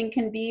something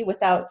can be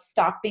without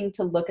stopping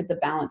to look at the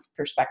balanced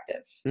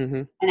perspective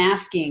Mm-hmm. and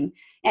asking,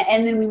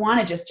 and then we want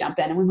to just jump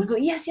in and we want to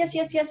go, yes, yes,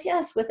 yes, yes,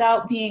 yes,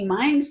 without being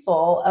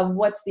mindful of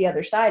what's the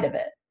other side of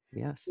it.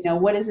 Yes. You know,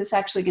 what is this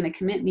actually going to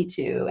commit me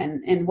to,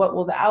 and what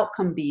will the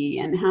outcome be,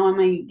 and how am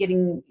I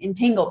getting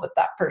entangled with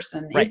that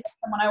person? Right. Is that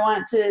someone I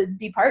want to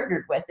be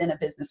partnered with in a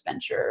business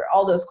venture?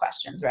 All those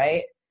questions,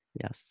 right?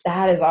 Yes.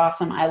 That is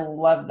awesome. I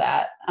love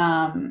that.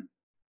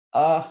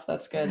 Oh,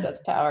 that's good. That's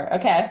power.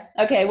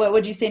 Okay. What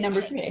would you say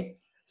number 3?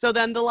 So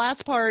then the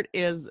last part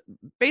is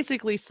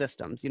basically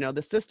systems, you know,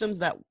 the systems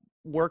that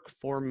work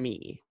for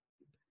me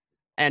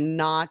and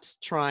not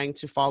trying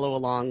to follow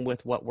along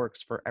with what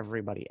works for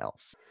everybody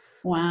else.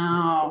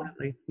 Wow.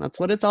 That's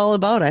what it's all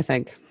about, I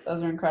think.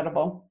 Those are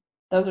incredible.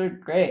 Those are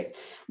great.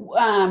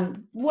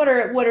 What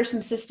are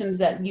some systems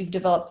that you've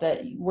developed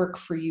that work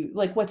for you?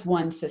 Like, what's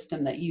one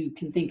system that you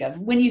can think of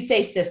when you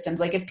say systems?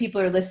 Like, if people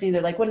are listening,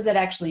 they're like, what does that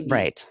actually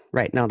mean?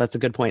 Right. No, that's a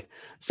good point.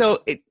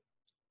 So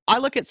I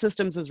look at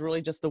systems as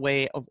really just the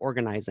way of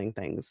organizing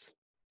things.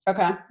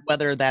 Okay.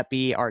 Whether that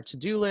be our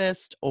to-do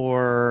list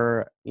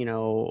or, you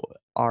know,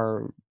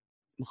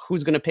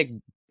 who's going to pick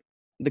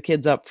the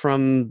kids up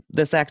from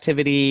this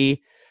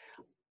activity,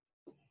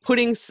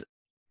 putting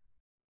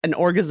an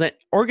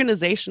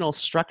organizational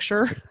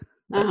structure.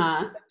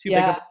 Uh-huh. Too big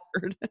of a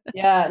word.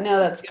 Yeah, no,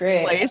 that's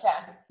great. Place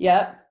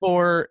Yep.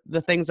 for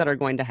the things that are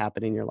going to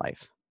happen in your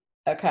life.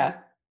 Okay.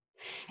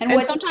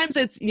 And sometimes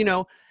it's, you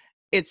know,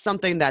 it's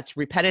something that's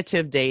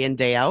repetitive day in,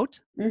 day out.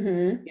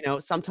 Mm-hmm. You know,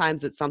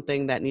 sometimes it's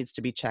something that needs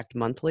to be checked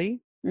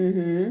monthly.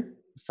 Mm-hmm.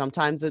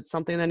 Sometimes it's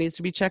something that needs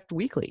to be checked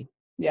weekly.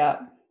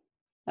 Yeah.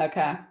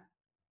 Okay.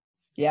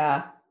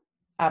 Yeah,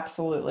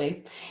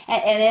 absolutely.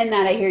 And in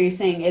that, I hear you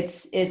saying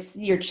it's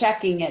you're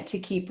checking it to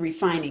keep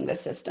refining the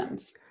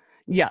systems.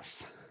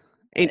 Yes.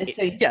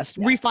 Yes.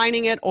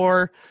 Refining it,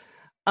 or,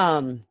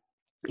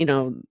 you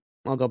know,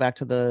 I'll go back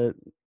to the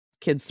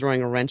kids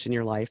throwing a wrench in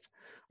your life,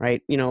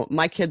 right? You know,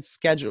 my kids'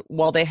 schedule,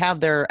 while they have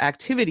their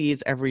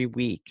activities every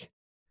week,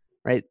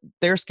 right?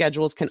 Their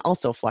schedules can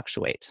also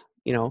fluctuate.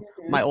 You know,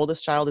 my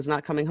oldest child is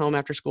not coming home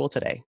after school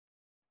today.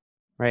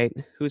 Right?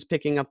 Who's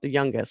picking up the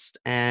youngest,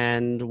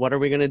 and what are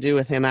we going to do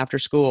with him after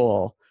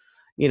school?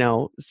 You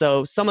know,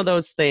 so some of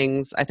those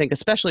things, I think,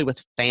 especially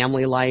with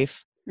family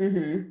life,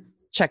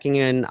 checking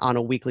in on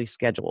a weekly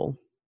schedule.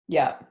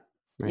 Yeah.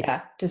 Right.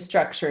 Yeah. To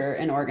structure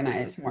and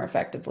organize more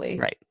effectively.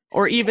 Right.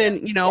 Or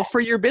even, you know, for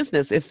your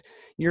business, if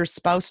your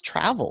spouse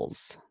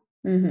travels,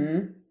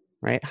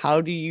 right? How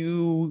do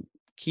you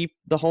keep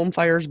the home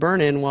fires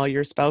burning while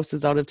your spouse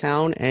is out of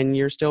town and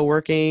you're still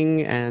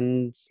working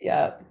and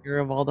you're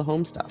of all the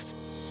home stuff?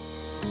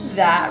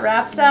 That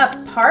wraps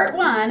up part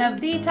 1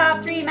 of the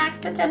top 3 max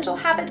potential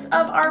habits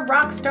of our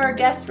rockstar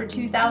guests for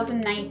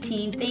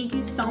 2019. Thank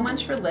you so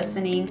much for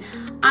listening.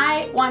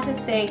 I want to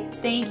say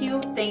thank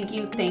you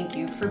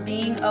for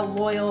being a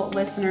loyal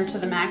listener to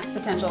the Max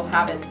Potential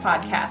Habits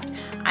podcast.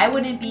 I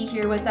wouldn't be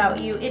here without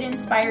you. It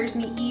inspires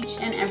me each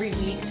and every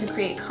week to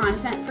create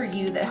content for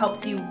you that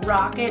helps you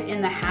rock it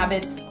in the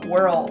habits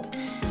world.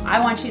 I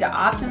want you to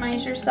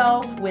optimize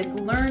yourself with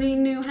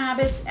learning new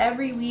habits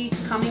every week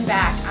coming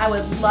back. I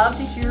would love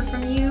to hear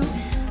from you.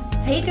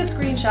 Take a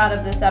screenshot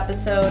of this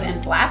episode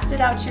and blast it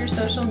out to your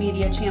social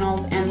media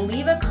channels and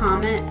leave a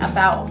comment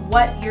about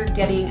what you're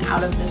getting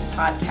out of this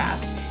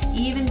podcast.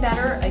 Even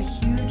better, a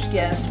huge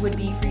gift would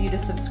be for you to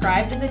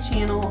subscribe to the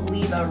channel,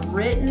 leave a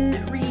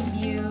written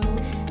review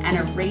and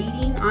a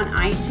rating on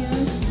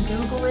iTunes.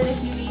 Google it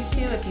if you need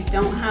to. If you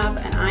don't have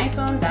an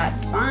iPhone,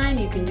 that's fine.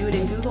 You can do it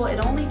in Google.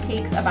 It only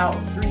takes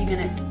about 3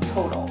 minutes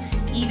total,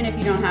 even if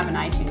you don't have an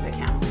iTunes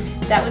account.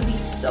 That would be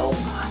so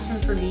awesome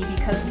for me,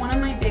 because one of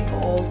my big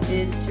goals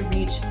is to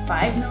reach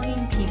 5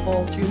 million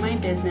people through my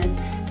business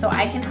so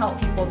I can help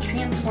people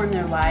transform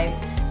their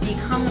lives,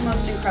 become the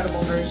most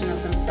incredible version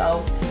of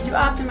themselves through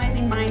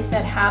optimizing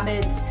mindset,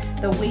 habits,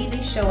 the way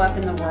they show up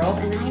in the world.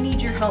 And I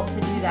need your help to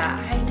do that.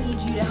 I need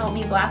you to help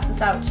me blast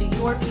this out to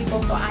your people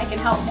so I can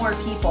help more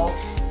people.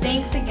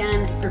 Thanks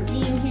again for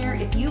being here.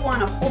 If you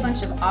want a whole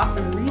bunch of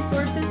awesome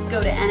resources, go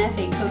to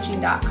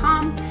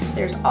nfacoaching.com.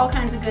 There's all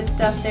kinds of good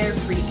stuff there.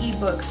 Free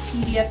ebooks,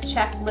 PDF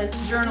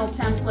checklist, journal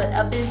template,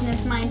 a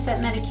business mindset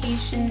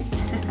medication.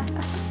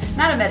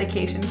 not a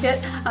medication kit,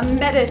 a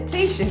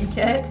meditation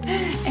kit,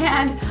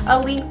 and a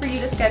link for you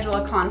to schedule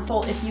a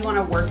consult if you want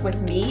to work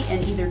with me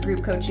in either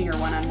group coaching or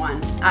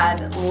one-on-one.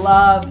 I'd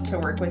love to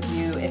work with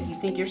you if you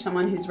think you're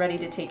someone who's ready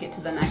to take it to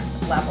the next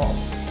level.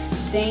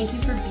 Thank you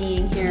for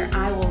being here.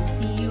 I will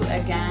see you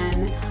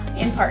again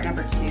in part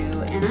number 2,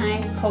 and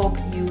I hope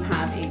you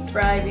have a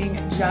thriving,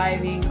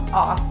 jiving,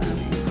 awesome,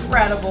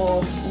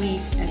 incredible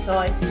week until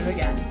I see you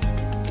again.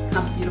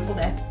 Have a beautiful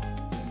day.